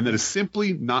 And that is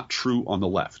simply not true on the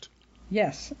left.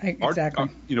 Yes, exactly.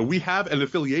 We have an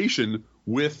affiliation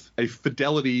with a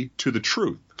fidelity to the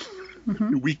truth.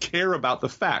 We care about the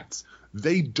facts.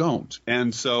 They don't.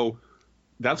 And so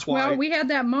that's why. Well, we had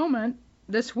that moment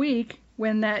this week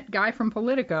when that guy from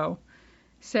Politico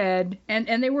said,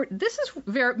 and they were. This has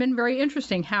been very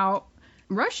interesting how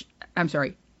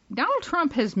Donald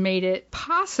Trump has made it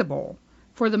possible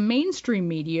for the mainstream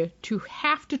media to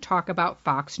have to talk about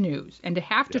Fox News and to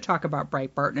have to talk about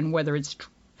Breitbart and whether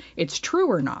it's true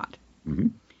or not.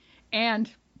 And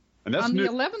that's on the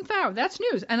 11th hour, that's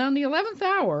news. And on the 11th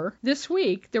hour this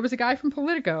week, there was a guy from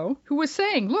Politico who was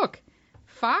saying, look,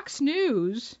 Fox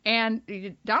News and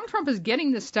Donald Trump is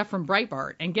getting this stuff from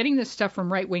Breitbart and getting this stuff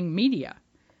from right-wing media,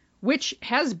 which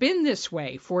has been this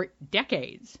way for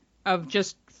decades of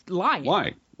just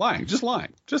lying. Just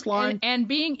lying. And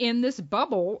being in this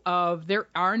bubble of there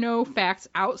are no facts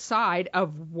outside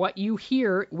of what you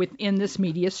hear within this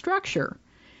media structure.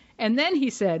 And then he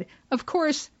said, of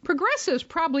course, progressives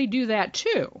probably do that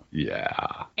too.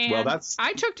 Yeah. And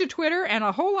I took to Twitter and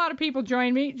a whole lot of people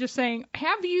joined me just saying,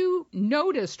 have you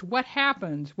noticed what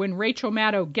happens when Rachel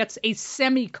Maddow gets a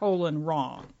semicolon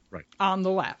wrong on the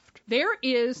left? There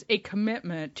is a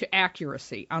commitment to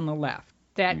accuracy on the left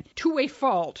that to a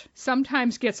fault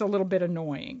sometimes gets a little bit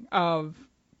annoying of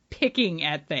picking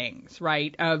at things,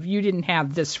 right? Of you didn't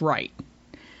have this right.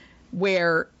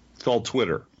 Where it's called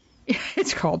Twitter.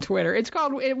 It's called Twitter. It's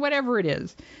called whatever it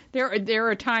is. There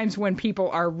are times when people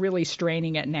are really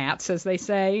straining at gnats, as they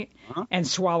say, and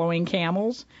swallowing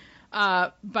camels.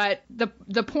 But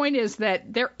the point is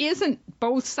that there isn't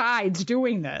both sides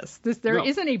doing this. There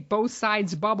isn't a both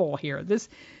sides bubble here.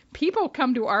 People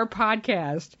come to our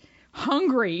podcast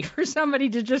hungry for somebody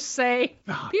to just say,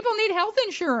 people need health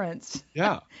insurance.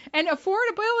 Yeah. And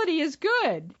affordability is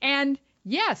good. And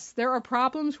yes, there are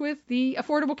problems with the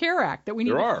Affordable Care Act that we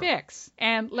need to fix.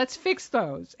 And let's fix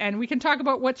those. And we can talk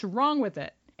about what's wrong with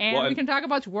it. And we can talk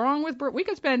about what's wrong with we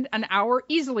could spend an hour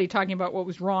easily talking about what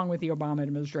was wrong with the Obama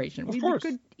administration. We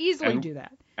could easily do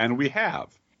that. And we have.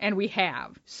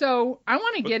 So I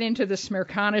want to get into the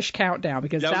Smirconish countdown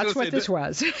because that's what this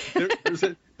was.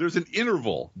 There's an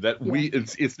interval that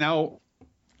it's now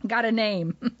got a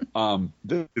name.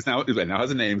 It now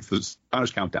has a name. It's the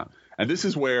Smirconish countdown. And this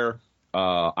is where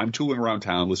I'm tooling around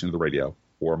town listening to the radio.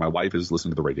 or my wife is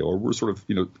listening to the radio, or we're sort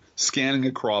of, scanning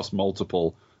across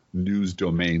multiple news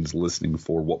domains listening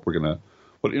for what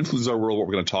influences our world, what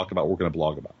we're going to talk about, what we're going to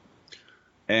blog about.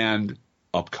 And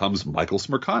up comes Michael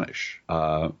Smerconish,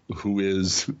 who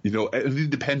is, an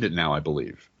independent now, I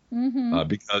believe. Mm-hmm.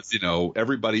 Because,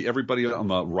 everybody on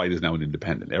the right is now an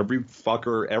independent. Every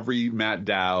fucker, every Matt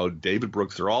Dowd, David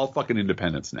Brooks, they're all fucking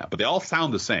independents now. But they all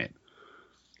sound the same.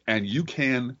 And you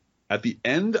can, at the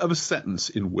end of a sentence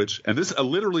in which, and this, I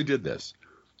literally did this,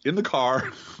 in the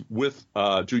car with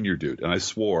Junior Dude, and I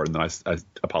swore, and then I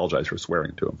apologized for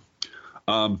swearing to him.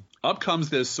 Up comes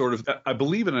this sort of, I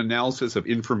believe, an analysis of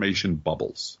information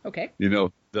bubbles. Okay.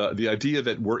 The idea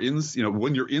that we're in,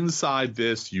 when you're inside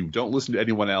this, you don't listen to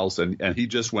anyone else. And he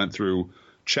just went through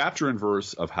chapter and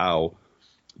verse of how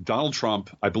Donald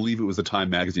Trump, I believe it was a Time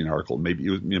magazine article, maybe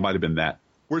it might have been that,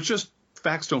 where it's just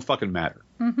facts don't fucking matter.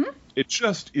 Mm-hmm. It's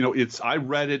just, I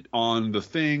read it on the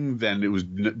thing, then it was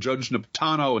Judge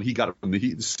Napolitano, and he got it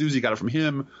from Susie got it from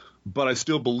him, but I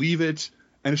still believe it.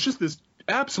 And it's just this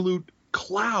absolute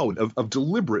cloud of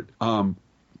deliberate,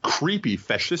 creepy,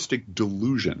 fascistic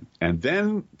delusion. And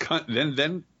then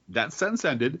that sentence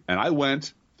ended, and I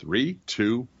went 3,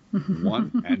 2,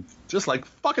 1, and just like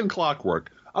fucking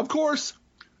clockwork. Of course,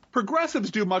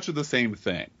 progressives do much of the same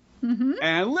thing,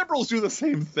 and liberals do the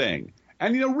same thing.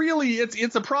 And really,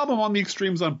 it's a problem on the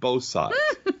extremes on both sides.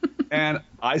 And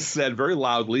I said very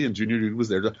loudly, and Junior Dude was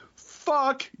there to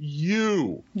fuck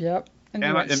you. Yep. And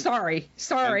you went, sorry.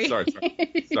 Sorry.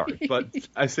 But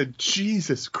I said,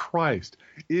 Jesus Christ,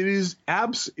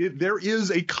 there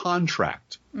is a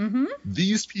contract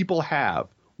these people have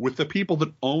with the people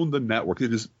that own the network.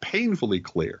 It is painfully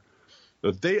clear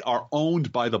that they are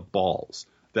owned by the balls,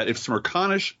 that if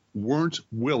Smerconish weren't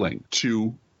willing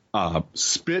to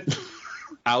spit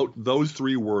out those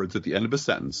 3 words at the end of a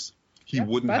sentence, he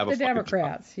wouldn't have a fucking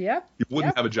Democrats. job. Yep. He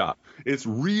wouldn't have a job. It's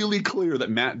really clear that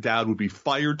Matt Dowd would be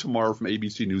fired tomorrow from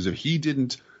ABC News if he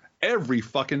didn't every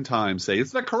fucking time say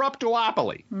it's the corrupt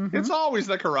duopoly. Mm-hmm. It's always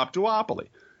the corrupt duopoly.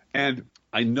 And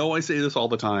I know I say this all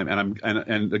the time,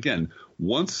 and again,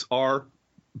 once our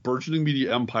burgeoning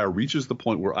media empire reaches the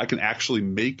point where I can actually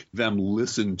make them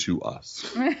listen to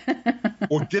us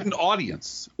or get an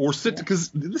audience or sit, because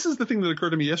this is the thing that occurred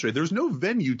to me yesterday. There's no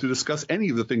venue to discuss any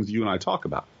of the things you and I talk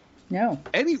about. No.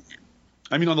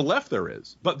 On the left there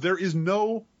is, but there's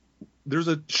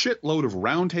a shitload of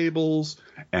roundtables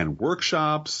and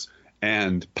workshops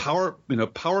and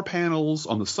power panels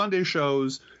on the Sunday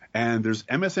shows, and there's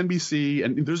MSNBC,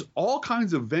 and there's all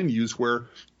kinds of venues where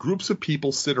groups of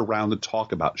people sit around and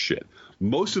talk about shit.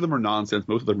 Most of them are nonsense.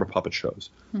 Most of them are puppet shows.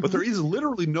 Mm-hmm. But there is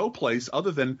literally no place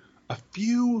other than a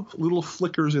few little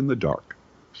flickers in the dark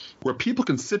where people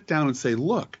can sit down and say,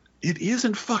 look, it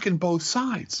isn't fucking both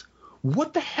sides.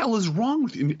 What the hell is wrong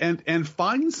with you? And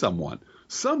find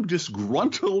some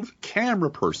disgruntled camera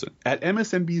person at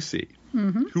MSNBC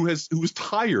who was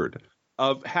tired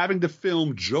of having to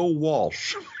film Joe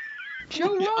Walsh.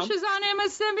 Joe Walsh is on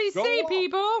MSNBC,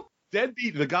 people.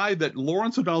 Deadbeat, the guy that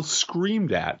Lawrence O'Donnell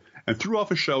screamed at and threw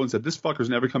off a show and said, this fucker's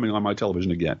never coming on my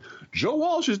television again. Joe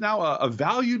Walsh is now a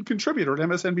valued contributor at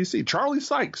MSNBC. Charlie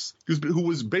Sykes, who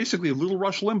was basically a little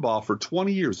Rush Limbaugh for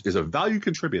 20 years, is a valued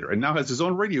contributor and now has his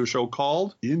own radio show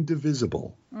called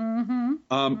Indivisible.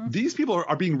 Mm-hmm. These people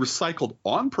are being recycled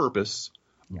on purpose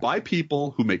by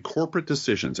people who make corporate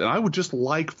decisions. And I would just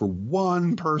like for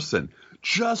one person,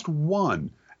 just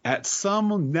one, at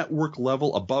some network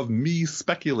level above me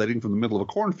speculating from the middle of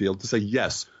a cornfield to say,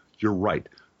 yes, you're right.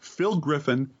 Phil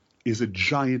Griffin is a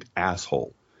giant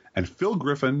asshole. And Phil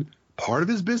Griffin, part of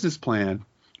his business plan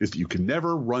is that you can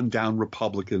never run down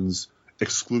Republicans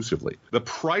exclusively. The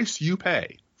price you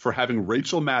pay for having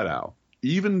Rachel Maddow,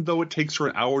 even though it takes her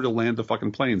an hour to land the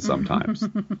fucking plane sometimes,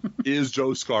 is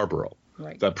Joe Scarborough.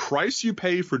 Right. The price you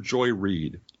pay for Joy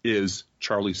Reid is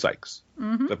Charlie Sykes.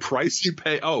 Mm-hmm. The price you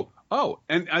pay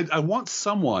and I want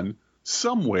someone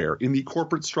somewhere in the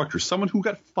corporate structure, someone who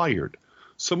got fired,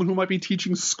 someone who might be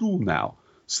teaching school now,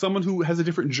 someone who has a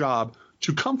different job,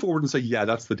 to come forward and say, yeah,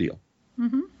 that's the deal.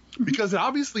 Mm-hmm. Mm-hmm. Because it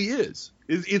obviously is.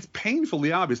 It's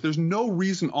painfully obvious. There's no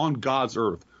reason on God's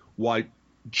earth why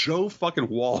Joe fucking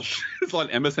Walsh is on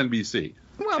MSNBC.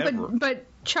 Well, but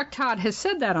Chuck Todd has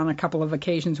said that on a couple of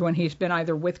occasions when he's been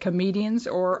either with comedians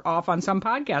or off on some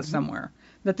podcast somewhere,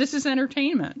 that this is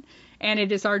entertainment. And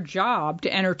it is our job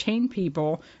to entertain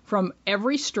people from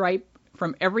every stripe,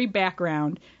 from every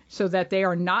background, so that they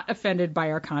are not offended by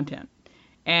our content.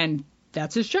 And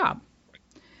that's his job.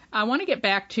 I want to get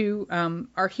back to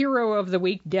our hero of the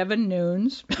week, Devin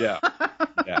Nunes. Yeah.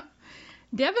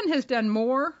 Devin has done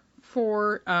more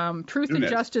for Truth and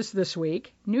Justice this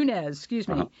week. Nunez, excuse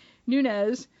me.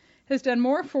 Nunez has done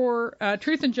more for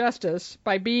Truth and Justice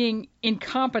by being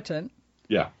incompetent.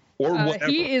 Yeah. Or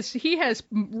whatever. He has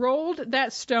rolled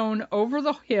that stone over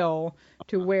the hill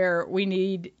to where we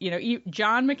need,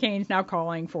 John McCain's now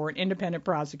calling for an independent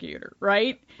prosecutor,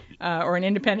 right? Or an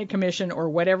independent commission or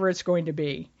whatever it's going to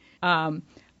be.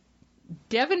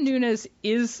 Devin Nunes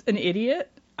is an idiot.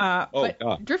 But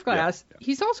Driftglass,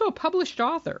 he's also a published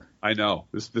author. I know.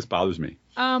 This bothers me.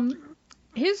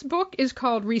 His book is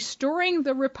called Restoring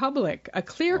the Republic, a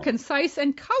clear, concise,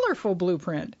 and colorful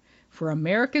blueprint for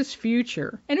America's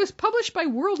future. And it was published by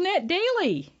WorldNet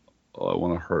Daily. Oh, I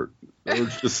want to hurt.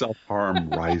 Urge to self-harm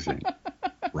rising.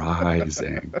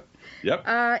 Rising.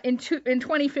 Yep. In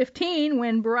 2015,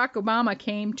 when Barack Obama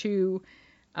came to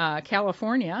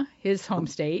California, his home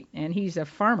state, and he's a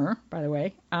farmer, by the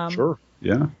way. Sure.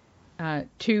 Yeah.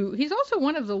 He's also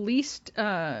one of the least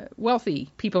wealthy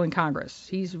people in Congress.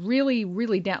 He's really,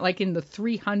 really down, like in the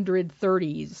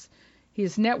 330s.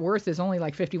 His net worth is only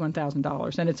like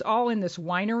 $51,000, and it's all in this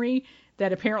winery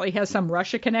that apparently has some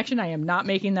Russia connection. I am not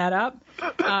making that up.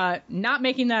 Not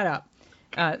making that up.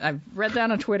 I've read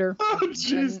that on Twitter. Oh,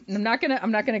 jeez. I'm not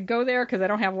gonna go there because I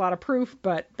don't have a lot of proof,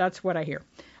 but that's what I hear.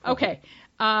 Okay.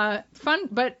 Fun,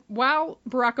 but while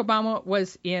Barack Obama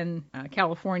was in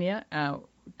California,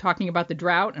 talking about the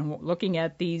drought and looking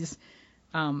at these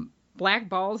black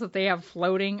balls that they have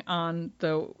floating on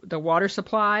the water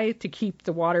supply to keep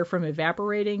the water from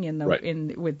evaporating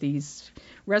with these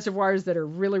reservoirs that are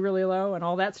really, really low and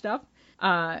all that stuff.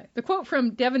 The quote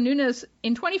from Devin Nunes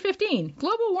in 2015: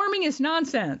 "Global warming is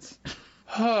nonsense."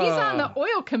 He's on the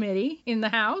oil committee in the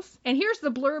House, and here's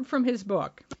the blurb from his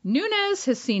book. Nunes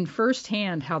has seen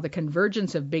firsthand how the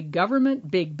convergence of big government,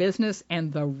 big business,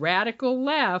 and the radical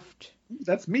left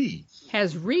That's me.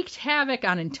 has wreaked havoc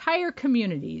on entire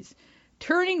communities,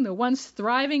 turning the once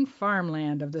thriving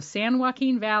farmland of the San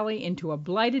Joaquin Valley into a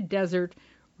blighted desert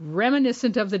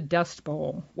reminiscent of the Dust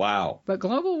Bowl. Wow. But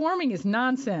global warming is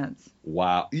nonsense.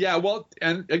 Wow. Yeah, well,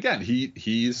 and again,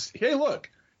 he's hey, look,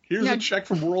 here's a check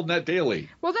from WorldNet Daily.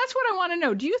 Well, that's what I want to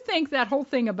know. Do you think that whole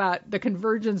thing about the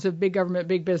convergence of big government,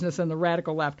 big business, and the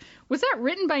radical left, was that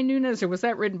written by Nunes or was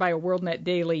that written by a WorldNet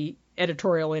Daily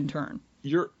editorial intern?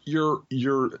 You're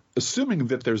assuming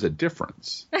that there's a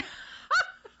difference.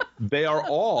 They are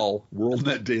all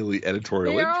WorldNet Daily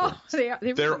editorial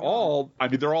interns. They're all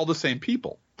the same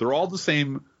people. They're all the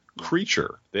same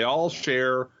creature. They all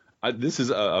share. This is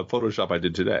a Photoshop I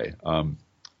did today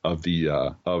of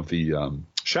the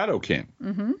Shadow King.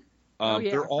 Mm-hmm.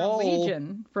 They're all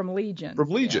from Legion.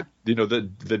 Yeah.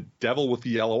 The devil with the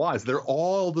yellow eyes. They're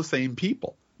all the same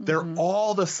people. They're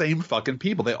all the same fucking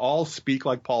people. They all speak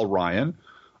like Paul Ryan.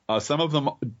 Some of them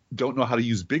don't know how to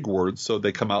use big words, so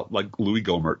they come out like Louis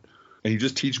Gohmert. And you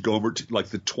just teach Gohmert like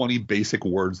the 20 basic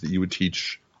words that you would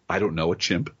teach, I don't know, a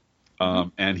chimp.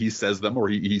 And he says them or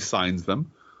he signs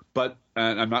them. But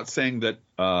and I'm not saying that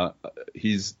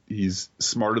he's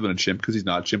smarter than a chimp because he's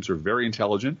not. Chimps are very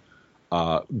intelligent.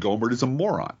 Gohmert is a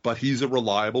moron, but he's a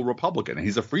reliable Republican. And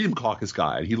he's a Freedom Caucus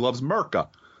guy. And he loves Merca.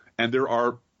 And there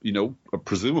are,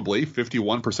 presumably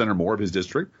 51% or more of his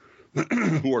district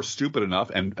who are stupid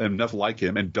enough and enough like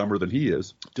him and dumber than he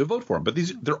is to vote for him. But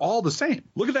they're all the same.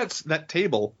 Look at that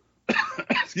table.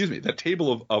 Excuse me, that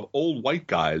table of old white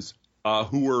guys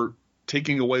who were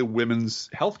taking away women's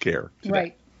health care today.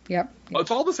 Right. Yep.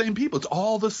 It's all the same people. It's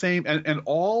all the same. And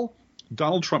all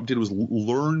Donald Trump did was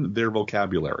learn their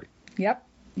vocabulary. Yep.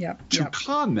 To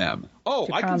con them.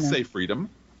 I can say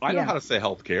freedom. I know how to say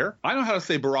health care. I know how to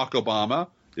say Barack Obama.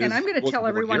 And I'm going to tell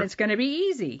everyone it's going to be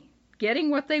easy.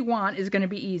 Getting what they want is going to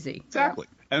be easy. Exactly.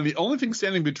 Yep. And the only thing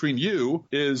standing between you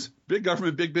is big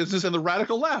government, big business, and the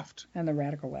radical left.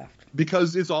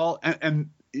 Because it's all and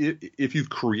if you've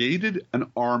created an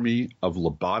army of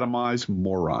lobotomized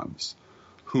morons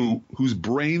whose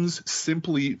brains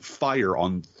simply fire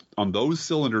on those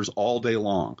cylinders all day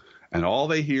long, and all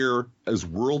they hear is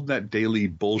WorldNet Daily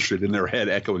bullshit in their head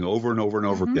echoing over and over and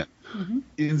over again. Mm-hmm.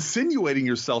 Insinuating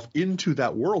yourself into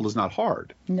that world is not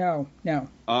hard. No.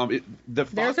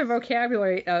 There's a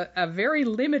vocabulary, a very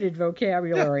limited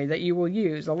vocabulary that you will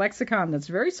use, a lexicon that's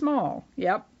very small.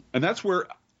 Yep. And that's where,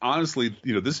 honestly,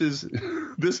 he is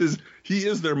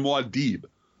their Muad'Dib.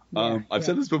 I've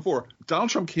said this before. Donald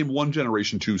Trump came one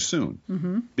generation too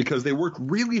soon because they worked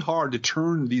really hard to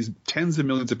turn these tens of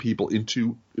millions of people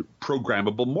into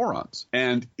programmable morons.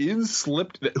 And in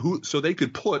slipped so they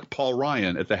could put Paul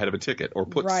Ryan at the head of a ticket or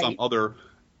put some other,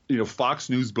 Fox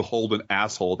News beholden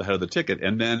asshole at the head of the ticket.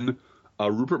 And then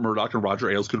Rupert Murdoch and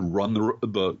Roger Ailes could run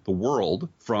the world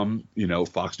from,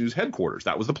 Fox News headquarters.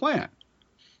 That was the plan.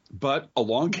 But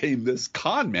along came this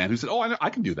con man who said, oh, I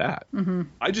can do that.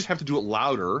 I just have to do it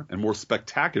louder and more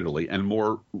spectacularly and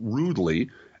more rudely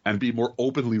and be more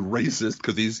openly racist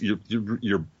because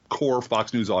your core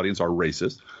Fox News audience are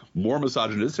racist, more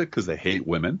misogynistic because they hate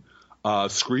women,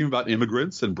 scream about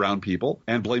immigrants and brown people,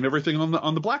 and blame everything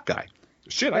on the black guy.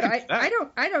 Shit, but I can do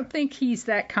that. I don't think he's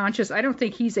that conscious. I don't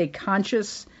think he's a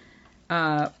conscious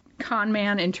con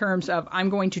man in terms of I'm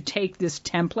going to take this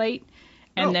template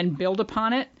and then build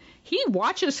upon it. He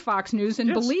watches Fox News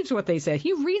and believes what they said.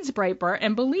 He reads Breitbart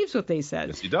and believes what they said.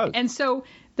 Yes, he does. And so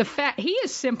the fact he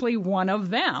is simply one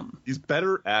of them. He's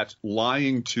better at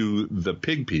lying to the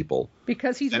pig people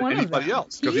because he's than one anybody of them.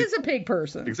 else. He is a pig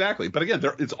person. Exactly. But again,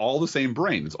 it's all the same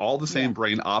brain. It's all the same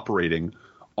brain operating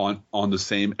on the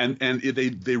same. And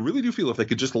they really do feel if they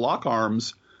could just lock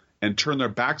arms and turn their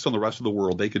backs on the rest of the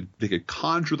world, they could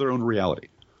conjure their own reality.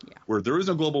 Where there is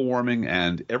no global warming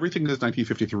and everything is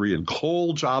 1953 and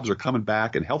coal jobs are coming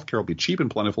back and healthcare will be cheap and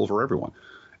plentiful for everyone.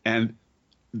 And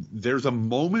there's a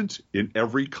moment in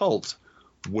every cult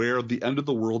where the end of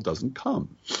the world doesn't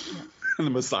come and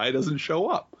the Messiah doesn't show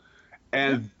up.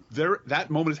 And that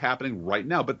moment is happening right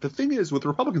now. But the thing is, with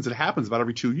Republicans, it happens about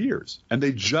every 2 years. And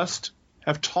they just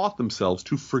have taught themselves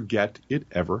to forget it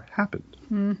ever happened.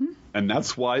 And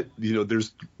that's why,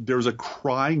 there's a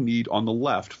crying need on the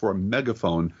left for a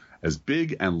megaphone as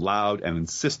big and loud and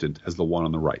insistent as the one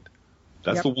on the right.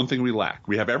 That's the one thing we lack.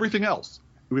 We have everything else.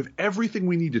 We have everything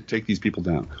we need to take these people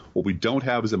down. What we don't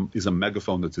have is a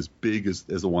megaphone that's as big as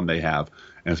the one they have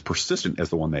and as persistent as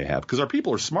the one they have, because our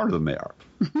people are smarter than they are.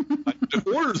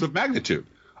 Orders of magnitude.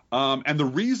 And the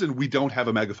reason we don't have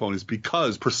a megaphone is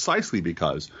precisely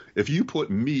because if you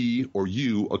put me or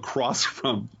you across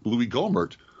from Louis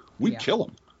Gohmert, we'd kill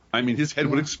him. I mean, his head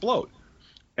would explode.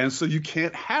 And so you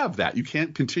can't have that. You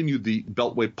can't continue the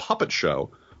Beltway puppet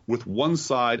show with one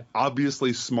side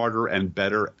obviously smarter and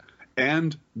better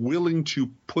and willing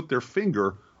to put their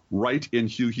finger right in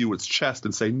Hugh Hewitt's chest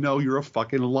and say, no, you're a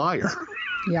fucking liar.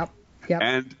 Yep.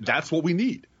 And that's what we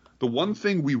need. The one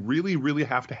thing we really, really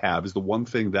have to have is the one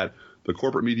thing that the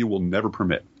corporate media will never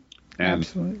permit. And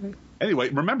absolutely. Anyway,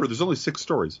 remember, there's only 6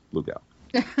 stories, Luca.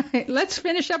 Let's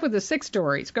finish up with the 6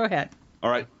 stories. Go ahead. All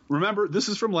right. Remember, this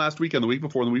is from last week and the week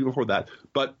before and the week before that.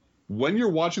 But when you're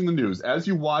watching the news, as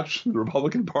you watch the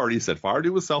Republican Party set fire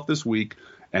to itself this week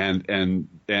and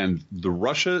the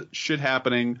Russia shit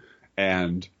happening,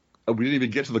 and we didn't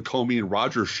even get to the Comey and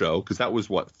Rogers show because that was,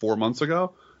 4 months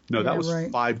ago? No, that was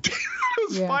 5 days. It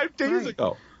was 5 days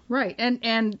ago. Right.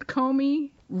 And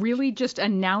Comey really just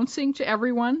announcing to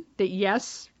everyone that,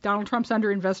 yes, Donald Trump's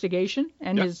under investigation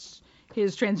and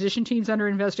his transition team's under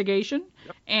investigation.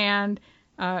 Yep. And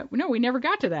no, we never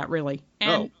got to that really.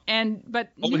 But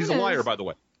he's a liar, by the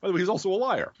way. By the way, he's also a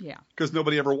liar. Yeah. Because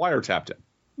nobody ever wiretapped him.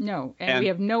 No, and we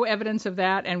have no evidence of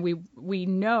that, and we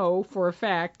know for a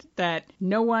fact that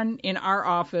no one in our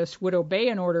office would obey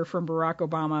an order from Barack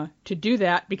Obama to do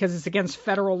that because it's against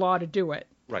federal law to do it.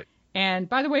 Right. And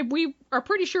by the way, we are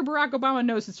pretty sure Barack Obama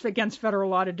knows it's against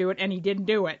federal law to do it, and he didn't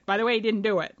do it. By the way, he didn't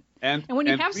do it. And when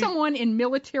you have someone in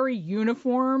military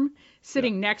uniform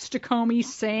sitting next to Comey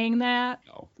saying that,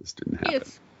 no, this didn't happen.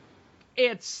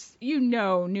 It's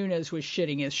Nunes was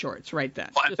shitting his shorts right then.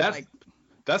 Well,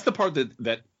 that's the part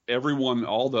that everyone,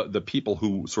 all the people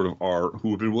who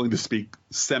who have been willing to speak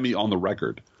semi on the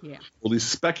record, or at least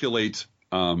speculate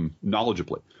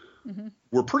knowledgeably. Mm-hmm.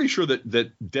 We're pretty sure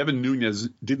that Devin Nunes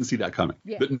didn't see that coming.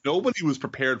 Yeah. That nobody was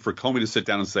prepared for Comey to sit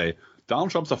down and say,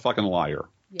 Donald Trump's a fucking liar.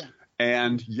 Yeah.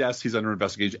 And yes, he's under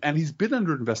investigation. And he's been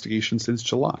under investigation since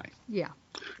July. Yeah.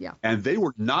 Yeah. And they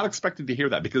were not expected to hear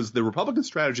that because the Republican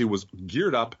strategy was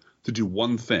geared up to do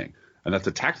one thing, and that's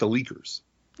attack the leakers.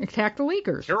 Attack the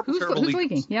leakers. Terrible who's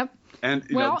leaking? Yep. And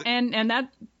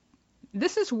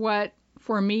this is what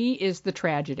for me is the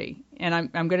tragedy. And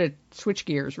I'm going to switch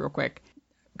gears real quick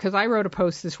because I wrote a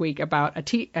post this week about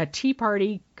a Tea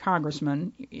Party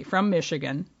congressman from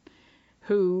Michigan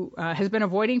who has been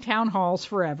avoiding town halls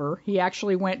forever. He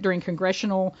actually went during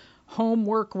Congressional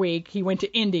Homework Week. He went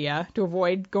to India to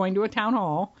avoid going to a town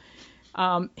hall.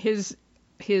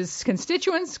 His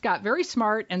constituents got very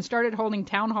smart and started holding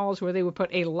town halls where they would put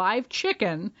a live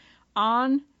chicken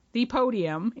on the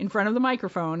podium in front of the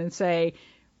microphone and say,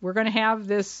 we're going to have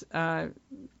this town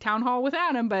hall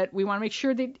without him, but we want to make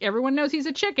sure that everyone knows he's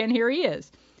a chicken. Here he is.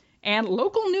 And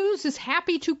local news is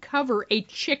happy to cover a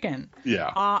chicken,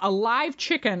 a live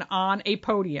chicken on a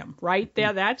podium, right?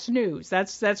 There, that's news.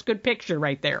 That's good picture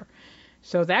right there.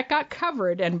 So that got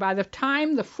covered, and by the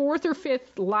time the 4th or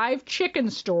 5th live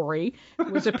chicken story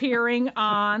was appearing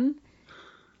on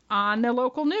on the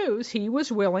local news, he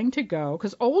was willing to go,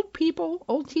 because old Tea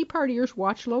Partiers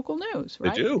watch local news,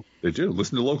 right? They do.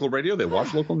 Listen to local radio. They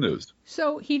watch local news.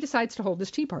 So he decides to hold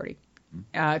this Tea Party.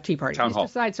 Town hall. He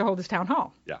decides to hold his town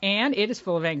hall. Yeah. And it is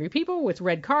full of angry people with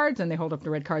red cards, and they hold up the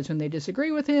red cards when they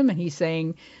disagree with him, and he's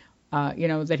saying,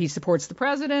 that he supports the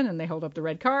president, and they hold up the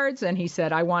red cards, and he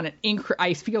said,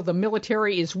 I feel the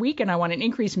military is weak, and I want an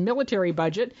increased military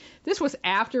budget. This was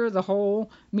after the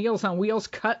whole Meals on Wheels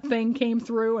cut thing came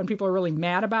through, and people are really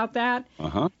mad about that,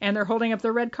 and they're holding up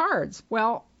their red cards.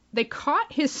 Well, they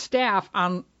caught his staff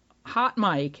on hot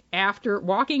mic after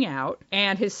walking out,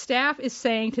 and his staff is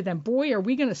saying to them, boy, are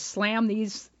we going to slam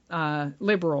these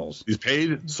liberals. These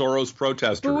paid Soros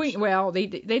protesters. Well, they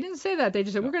didn't say that. They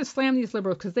just said, we're going to slam these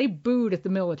liberals because they booed at the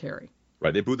military.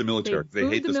 Right, they booed the military. They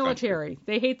hate the military.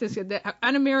 They hate this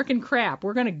un-American crap.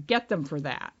 We're going to get them for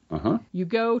that. You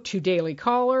go to Daily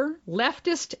Caller,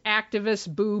 leftist activists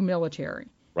boo military.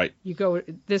 Right. You go.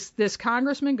 This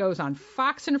congressman goes on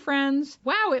Fox and Friends.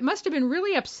 Wow, it must have been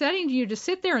really upsetting to you to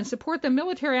sit there and support the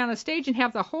military on a stage and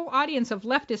have the whole audience of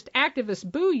leftist activists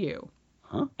boo you.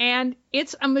 And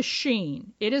it's a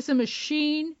machine. It is a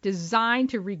machine designed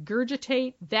to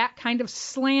regurgitate that kind of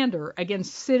slander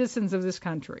against citizens of this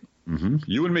country.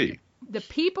 You and me. The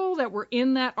people that were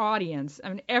in that audience,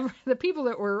 the people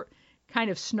that were kind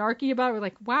of snarky about it were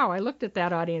like, wow, I looked at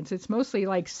that audience. It's mostly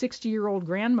like 60-year-old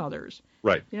grandmothers.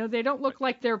 Right. They don't look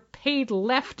like they're paid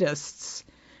leftists.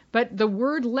 But the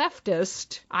word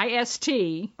leftist,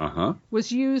 IST,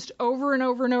 was used over and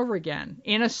over and over again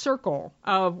in a circle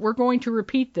of we're going to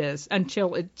repeat this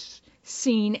until it's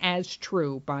seen as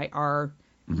true by our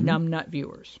numbnut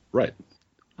viewers. Right.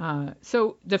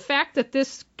 So the fact that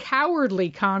this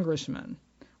cowardly congressman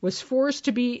was forced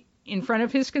to be in front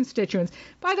of his constituents.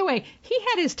 By the way, he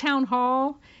had his town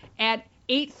hall at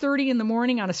 8:30 in the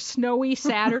morning on a snowy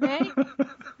Saturday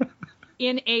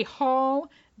in a hall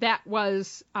that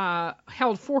was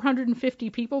held 450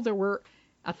 people. There were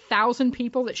 1,000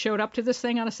 people that showed up to this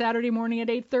thing on a Saturday morning at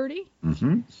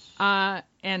 8:30.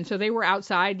 And so they were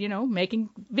outside, making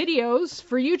videos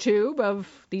for YouTube of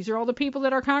these are all the people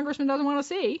that our congressman doesn't want to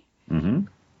see.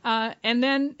 And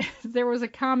then there was a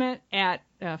comment at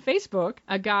Facebook,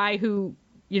 a guy who,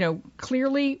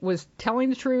 clearly was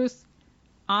telling the truth,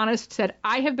 honest, said,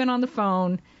 I have been on the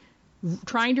phone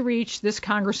trying to reach this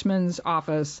congressman's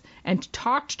office and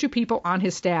talked to people on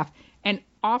his staff and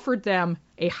offered them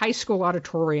a high school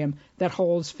auditorium that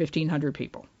holds 1,500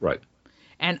 people. Right.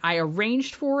 And I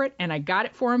arranged for it, and I got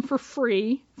it for him for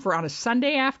free for on a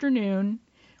Sunday afternoon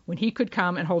when he could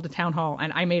come and hold a town hall.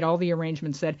 And I made all the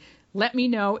arrangements, said, let me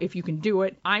know if you can do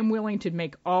it. I'm willing to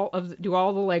do all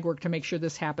the legwork to make sure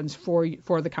this happens for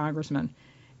the congressman.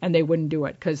 And they wouldn't do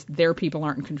it because their people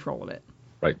aren't in control of it.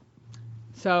 Right.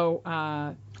 So,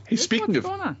 hey, speaking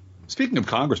of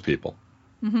Congress people.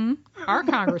 Our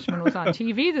congressman was on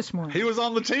TV this morning. He was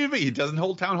on the TV. He doesn't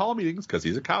hold town hall meetings because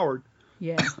he's a coward.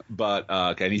 Yeah. But,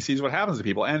 and he sees what happens to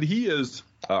people. And he is,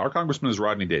 our congressman is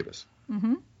Rodney Davis.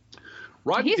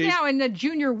 He's now in the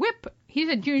junior whip. He's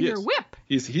a junior whip.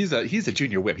 He's a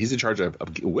junior whip. He's in charge of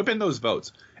whipping those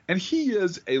votes. And he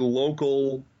is a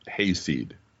local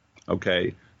hayseed.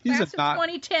 Okay? Class of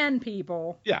 2010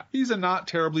 people. Yeah. He's a not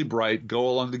terribly bright, go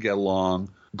along to get along,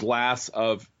 glass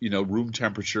of, room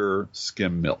temperature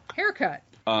skim milk. Haircut.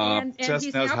 And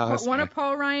he's now one of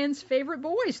Paul Ryan's favorite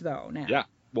boys, though, now. Yeah.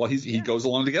 Well, he goes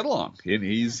along to get along. And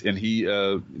he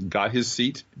got his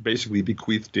seat basically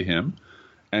bequeathed to him.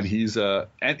 And he's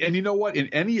and you know what? In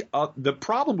any the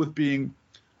problem with being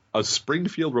a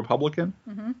Springfield Republican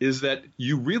is that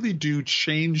you really do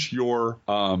change your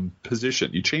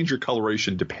position. You change your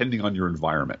coloration depending on your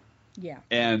environment. Yeah.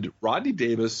 And Rodney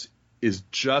Davis is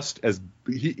just as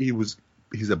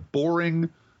he's a boring,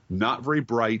 not very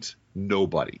bright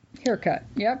nobody. Haircut.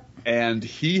 Yep. And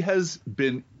he has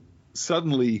been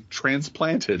suddenly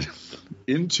transplanted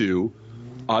into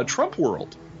Trump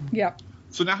world. Yep.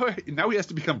 So now he has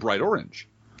to become bright orange.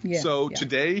 Yeah,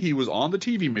 today he was on the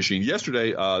TV machine.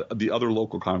 Yesterday, the other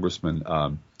local congressman,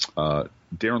 Darren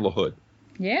LaHood.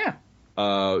 Yeah.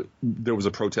 There was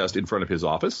a protest in front of his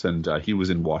office, and he was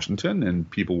in Washington, and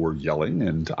people were yelling,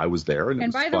 and I was there.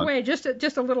 And by the way, just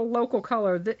a little local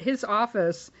color. His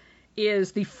office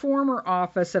is the former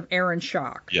office of Aaron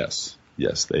Schock. Yes.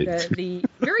 The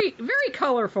very, very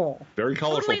colorful. Very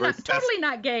colorful. Totally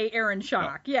not gay Aaron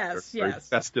Schock. No, yes. Very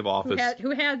festive office.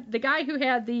 Who had the guy who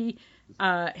had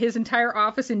his entire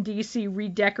office in D.C.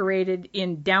 redecorated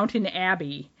in Downton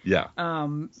Abbey. Yeah.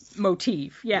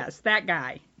 Motif. Yes, that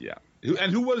guy. Yeah.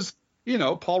 Who was,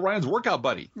 Paul Ryan's workout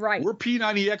buddy. Right. We're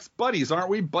P90X buddies, aren't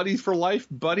we? Buddies for life,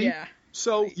 buddy. Yeah.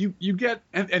 So you get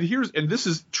and this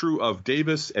is true of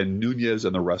Davis and Nunez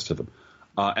and the rest of them.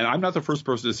 And I'm not the first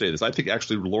person to say this. I think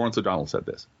actually Lawrence O'Donnell said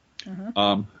this.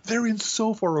 They're in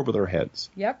so far over their heads.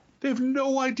 Yep. They have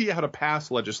no idea how to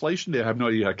pass legislation. They have no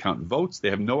idea how to count votes.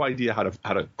 They have no idea how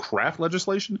to craft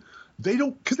legislation. They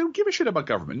don't give a shit about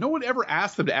government. No one ever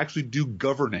asked them to actually do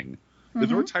governing in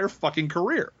their entire fucking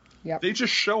career. Yep. They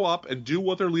just show up and do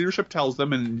what their leadership tells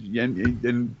them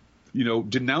and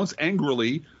denounce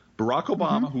angrily Barack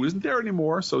Obama, who isn't there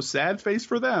anymore. So sad face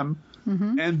for them.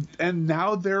 And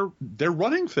now they're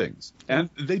running things and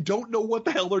they don't know what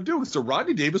the hell they're doing. So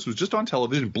Rodney Davis was just on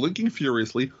television blinking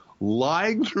furiously,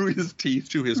 lying through his teeth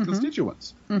to his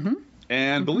constituents.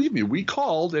 And believe me, we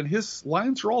called and his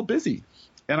lines are all busy.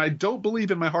 And I don't believe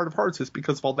in my heart of hearts it's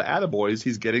because of all the attaboys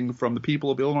he's getting from the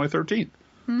people of Illinois 13th.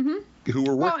 Who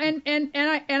were working. Well,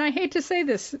 and I hate to say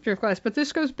this, Class, but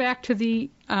this goes back to the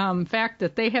fact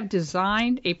that they have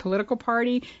designed a political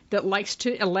party that likes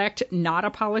to elect not a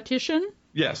politician.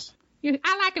 Yes.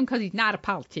 I like him because he's not a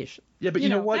politician. Yeah, but you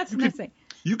know what? That's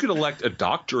you could elect a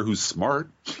doctor who's smart.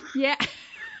 Yeah.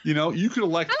 You could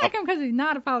elect. I like him because he's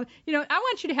not a politician. I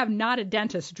want you to have not a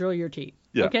dentist drill your teeth.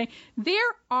 Yeah. Okay. There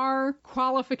are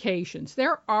qualifications.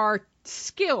 There are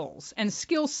skills and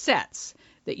skill sets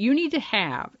that you need to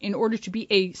have in order to be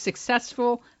a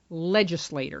successful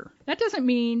legislator. That doesn't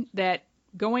mean that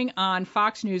going on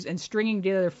Fox News and stringing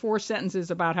together 4 sentences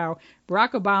about how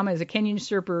Barack Obama is a Kenyan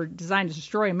usurper designed to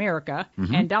destroy America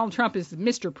and Donald Trump is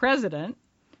Mr. President.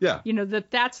 Yeah.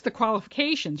 That's the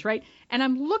qualifications, right? And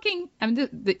I'm looking,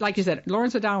 like you said,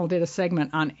 Lawrence O'Donnell did a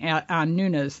segment on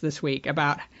Nunes this week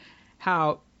about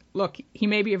how, look, he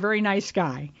may be a very nice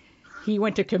guy. He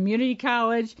went to community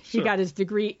college. Sure. He got his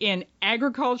degree in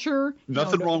agriculture.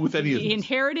 Nothing wrong with any of this. He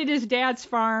inherited his dad's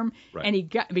farm, right.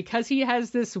 And because he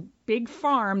has this big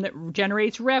farm that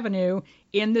generates revenue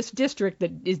in this district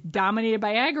that is dominated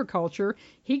by agriculture,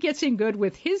 he gets in good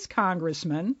with his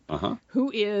congressman,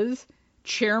 who is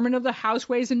chairman of the House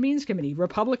Ways and Means Committee,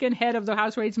 Republican head of the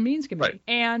House Ways and Means Committee. Right.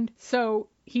 And so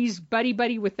he's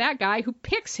buddy-buddy with that guy who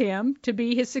picks him to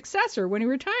be his successor when he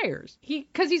retires.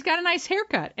 Because he's got a nice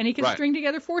haircut and he can string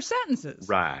together 4 sentences.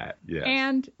 Right, yeah.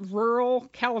 And rural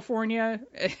California,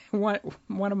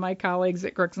 one of my colleagues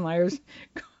at Crooks and Liars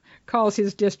calls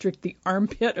his district the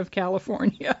armpit of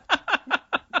California.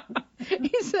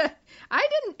 He said, I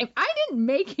didn't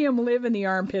make him live in the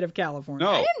armpit of California.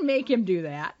 No. I didn't make him do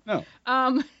that. No.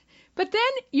 But then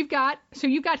you've got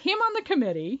him on the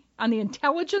committee, on the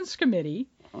Intelligence Committee,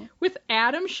 with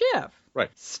Adam Schiff. Right.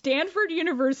 Stanford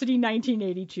University,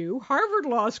 1982, Harvard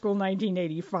Law School,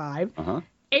 1985,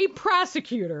 a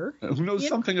prosecutor. Who knows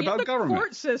something about in the government.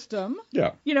 Court system.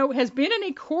 Yeah. Has been in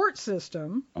a court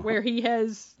system where he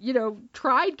has,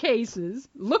 tried cases,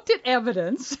 looked at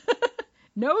evidence,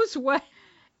 knows what.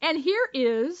 And here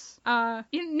is,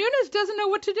 Nunes doesn't know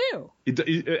what to do.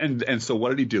 And so what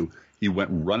did he do? He went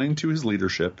running to his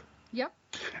leadership. Yep.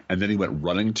 And then he went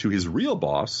running to his real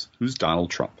boss, who's Donald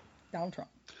Trump. Donald Trump.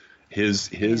 His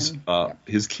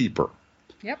keeper.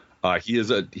 Yep.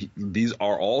 These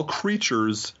are all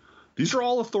creatures. These are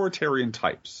all authoritarian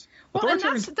types. Well, and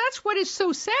that's what is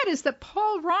so sad is that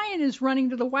Paul Ryan is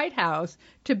running to the White House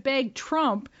to beg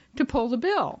Trump to pull the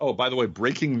bill. Oh, by the way,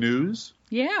 breaking news.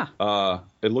 Yeah.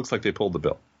 It looks like they pulled the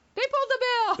bill. They pulled the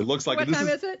bill. It looks like what time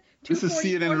is it? This is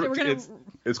CNN.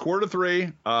 It's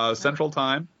 2:45 Central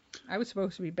Time. I was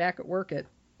supposed to be back at work at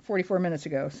 44 minutes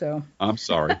ago, so. I'm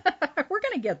sorry. We're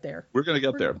going to get there. We're going to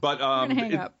get there. But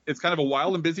it's kind of a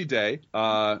wild and busy day.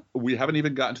 We haven't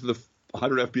even gotten to the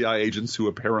 100 FBI agents who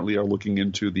apparently are looking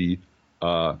into the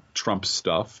Trump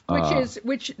stuff.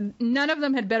 Which none of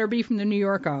them had better be from the New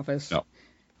York office.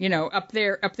 No. Up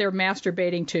there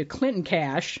masturbating to Clinton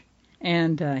cash.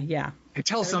 And, yeah. Hey,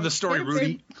 tell us another story,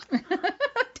 Rudy.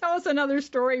 Tell us another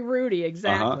story, Rudy.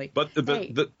 Exactly. But let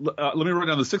me run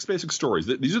down the 6 basic stories.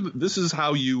 These are the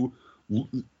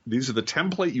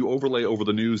template you overlay over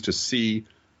the news to see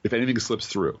if anything slips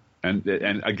through.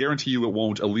 And I guarantee you it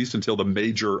won't, at least until the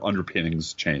major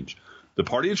underpinnings change. The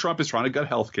party of Trump is trying to gut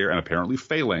health care and apparently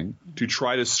failing to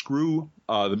try to screw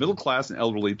the middle class and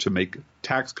elderly to make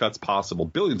tax cuts possible,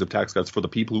 billions of tax cuts for the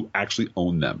people who actually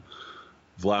own them.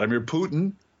 Vladimir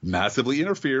Putin massively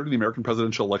interfered in the American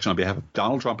presidential election on behalf of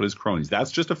Donald Trump and his cronies. That's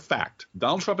just a fact.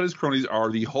 Donald Trump and his cronies are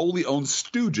the wholly owned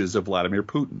stooges of Vladimir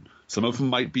Putin. Some of them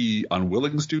might be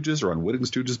unwilling stooges or unwitting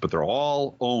stooges, but they're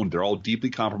all owned. They're all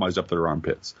deeply compromised up their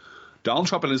armpits. Donald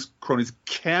Trump and his cronies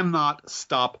cannot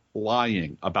stop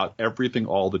lying about everything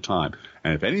all the time.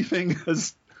 And if anything,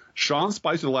 Sean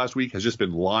Spicer last week has just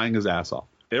been lying his ass off.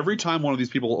 Every time one of these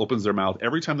people opens their mouth,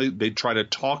 every time they try to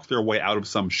talk their way out of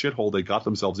some shithole they got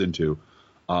themselves into,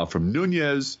 from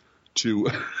Nunez to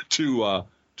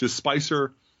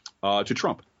Spicer to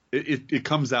Trump, it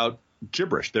comes out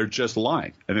gibberish. They're just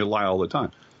lying, and they lie all the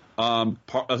time.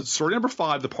 Story number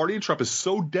 5, the party in Trump is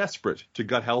so desperate to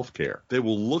gut health care, they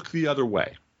will look the other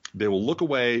way. They will look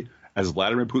away as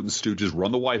Vladimir Putin's stooges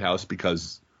run the White House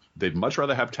because they'd much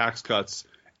rather have tax cuts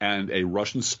and a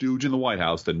Russian stooge in the White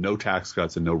House than no tax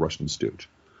cuts and no Russian stooge.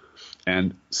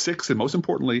 And 6, and most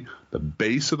importantly, the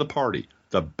base of the party.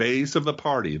 The base of the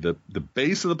party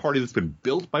that's been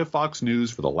built by Fox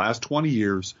News for the last 20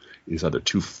 years is either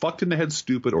too fucked in the head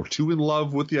stupid or too in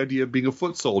love with the idea of being a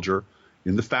foot soldier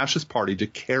in the fascist party to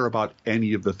care about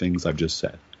any of the things I've just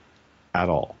said at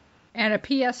all. And a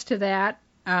PS to that,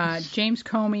 James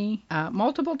Comey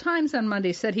multiple times on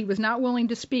Monday said he was not willing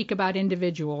to speak about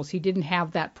individuals. He didn't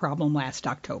have that problem last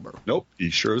October. Nope, he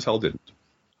sure as hell didn't.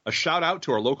 A shout out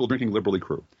to our local Drinking Liberally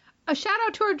crew. A shout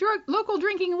out to our local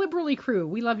Drinking Liberally crew.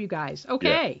 We love you guys.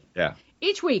 Okay. Yeah.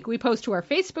 Each week we post to our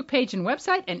Facebook page and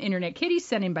website an Internet Kitty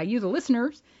sent in by you, the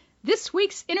listeners. This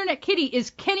week's Internet Kitty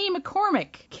is Kenny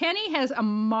McCormick. Kenny has a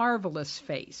marvelous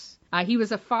face. He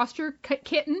was a foster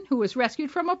kitten who was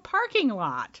rescued from a parking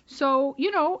lot. So,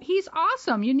 he's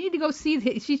awesome. You need to go see.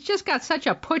 He's just got such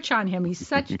a putch on him.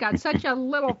 He's got such a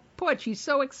little putch. He's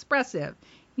so expressive.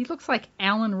 He looks like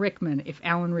Alan Rickman if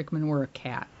Alan Rickman were a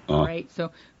cat. All right.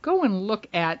 So go and look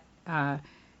at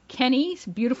Kenny's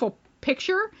beautiful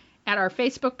picture at our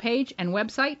Facebook page and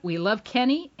website. We love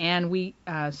Kenny, and we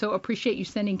so appreciate you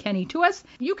sending Kenny to us.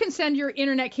 You can send your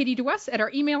Internet Kitty to us at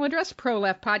our email address,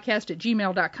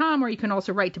 proleftpodcast@gmail.com, or you can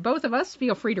also write to both of us.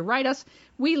 Feel free to write us.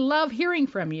 We love hearing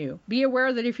from you. Be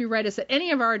aware that if you write us at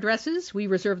any of our addresses, we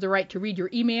reserve the right to read your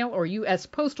email or U.S.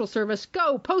 Postal Service.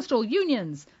 Go, Postal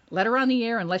Unions! Letter on the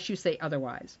air unless you say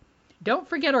otherwise. Don't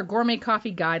forget our gourmet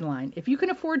coffee guideline. If you can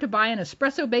afford to buy an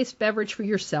espresso-based beverage for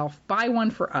yourself, buy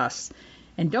one for us.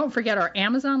 And don't forget our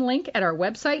Amazon link at our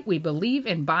website. We believe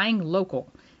in buying local.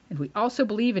 And we also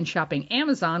believe in shopping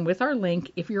Amazon with our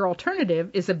link if your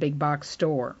alternative is a big box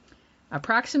store.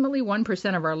 Approximately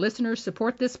 1% of our listeners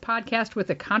support this podcast with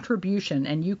a contribution,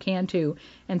 and you can too.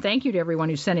 And thank you to everyone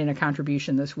who sent in a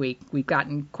contribution this week. We've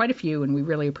gotten quite a few, and we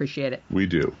really appreciate it. We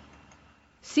do.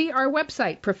 See our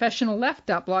website,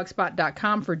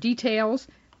 professionalleft.blogspot.com, for details.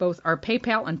 Both our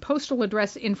PayPal and postal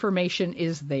address information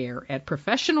is there at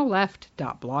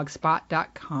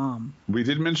professionalleft.blogspot.com. We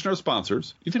didn't mention our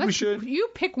sponsors. You think we should? You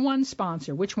pick one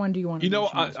sponsor. Which one do you want to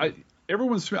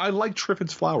mention? I like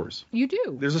Triffitt's Flowers. You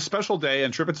do? There's a special day,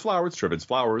 and Triffitt's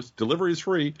Flowers. Delivery is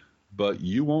free, but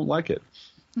you won't like it.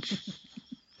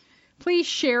 Please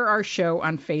share our show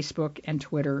on Facebook and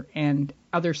Twitter and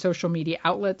other social media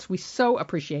outlets. We so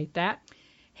appreciate that.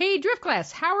 Hey, Drift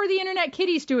Class, how are the Internet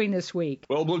Kitties doing this week?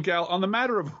 Well, Blue Gal, on the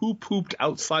matter of who pooped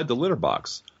outside the litter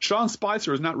box, Sean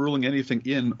Spicer is not ruling anything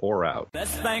in or out.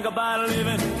 Let's think about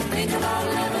living. Think about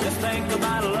living. Let's think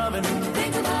about loving.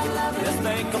 Think about loving. Let's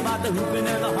think about the hooping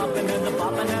and the hopping and the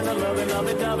popping and the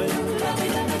lovey-dovey.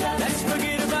 Let's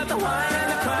forget about the wine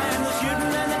and the crying, the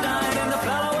shooting and the dying, and the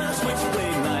fellow with the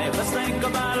switchblade knife. Let's think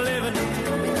about living.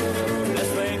 Let's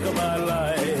think about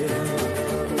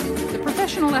life. The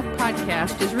Professional Left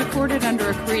podcast is recorded under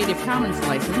a Creative Commons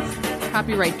license.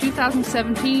 Copyright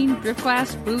 2017 Drift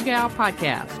Glass Blue Gal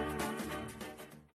Podcast.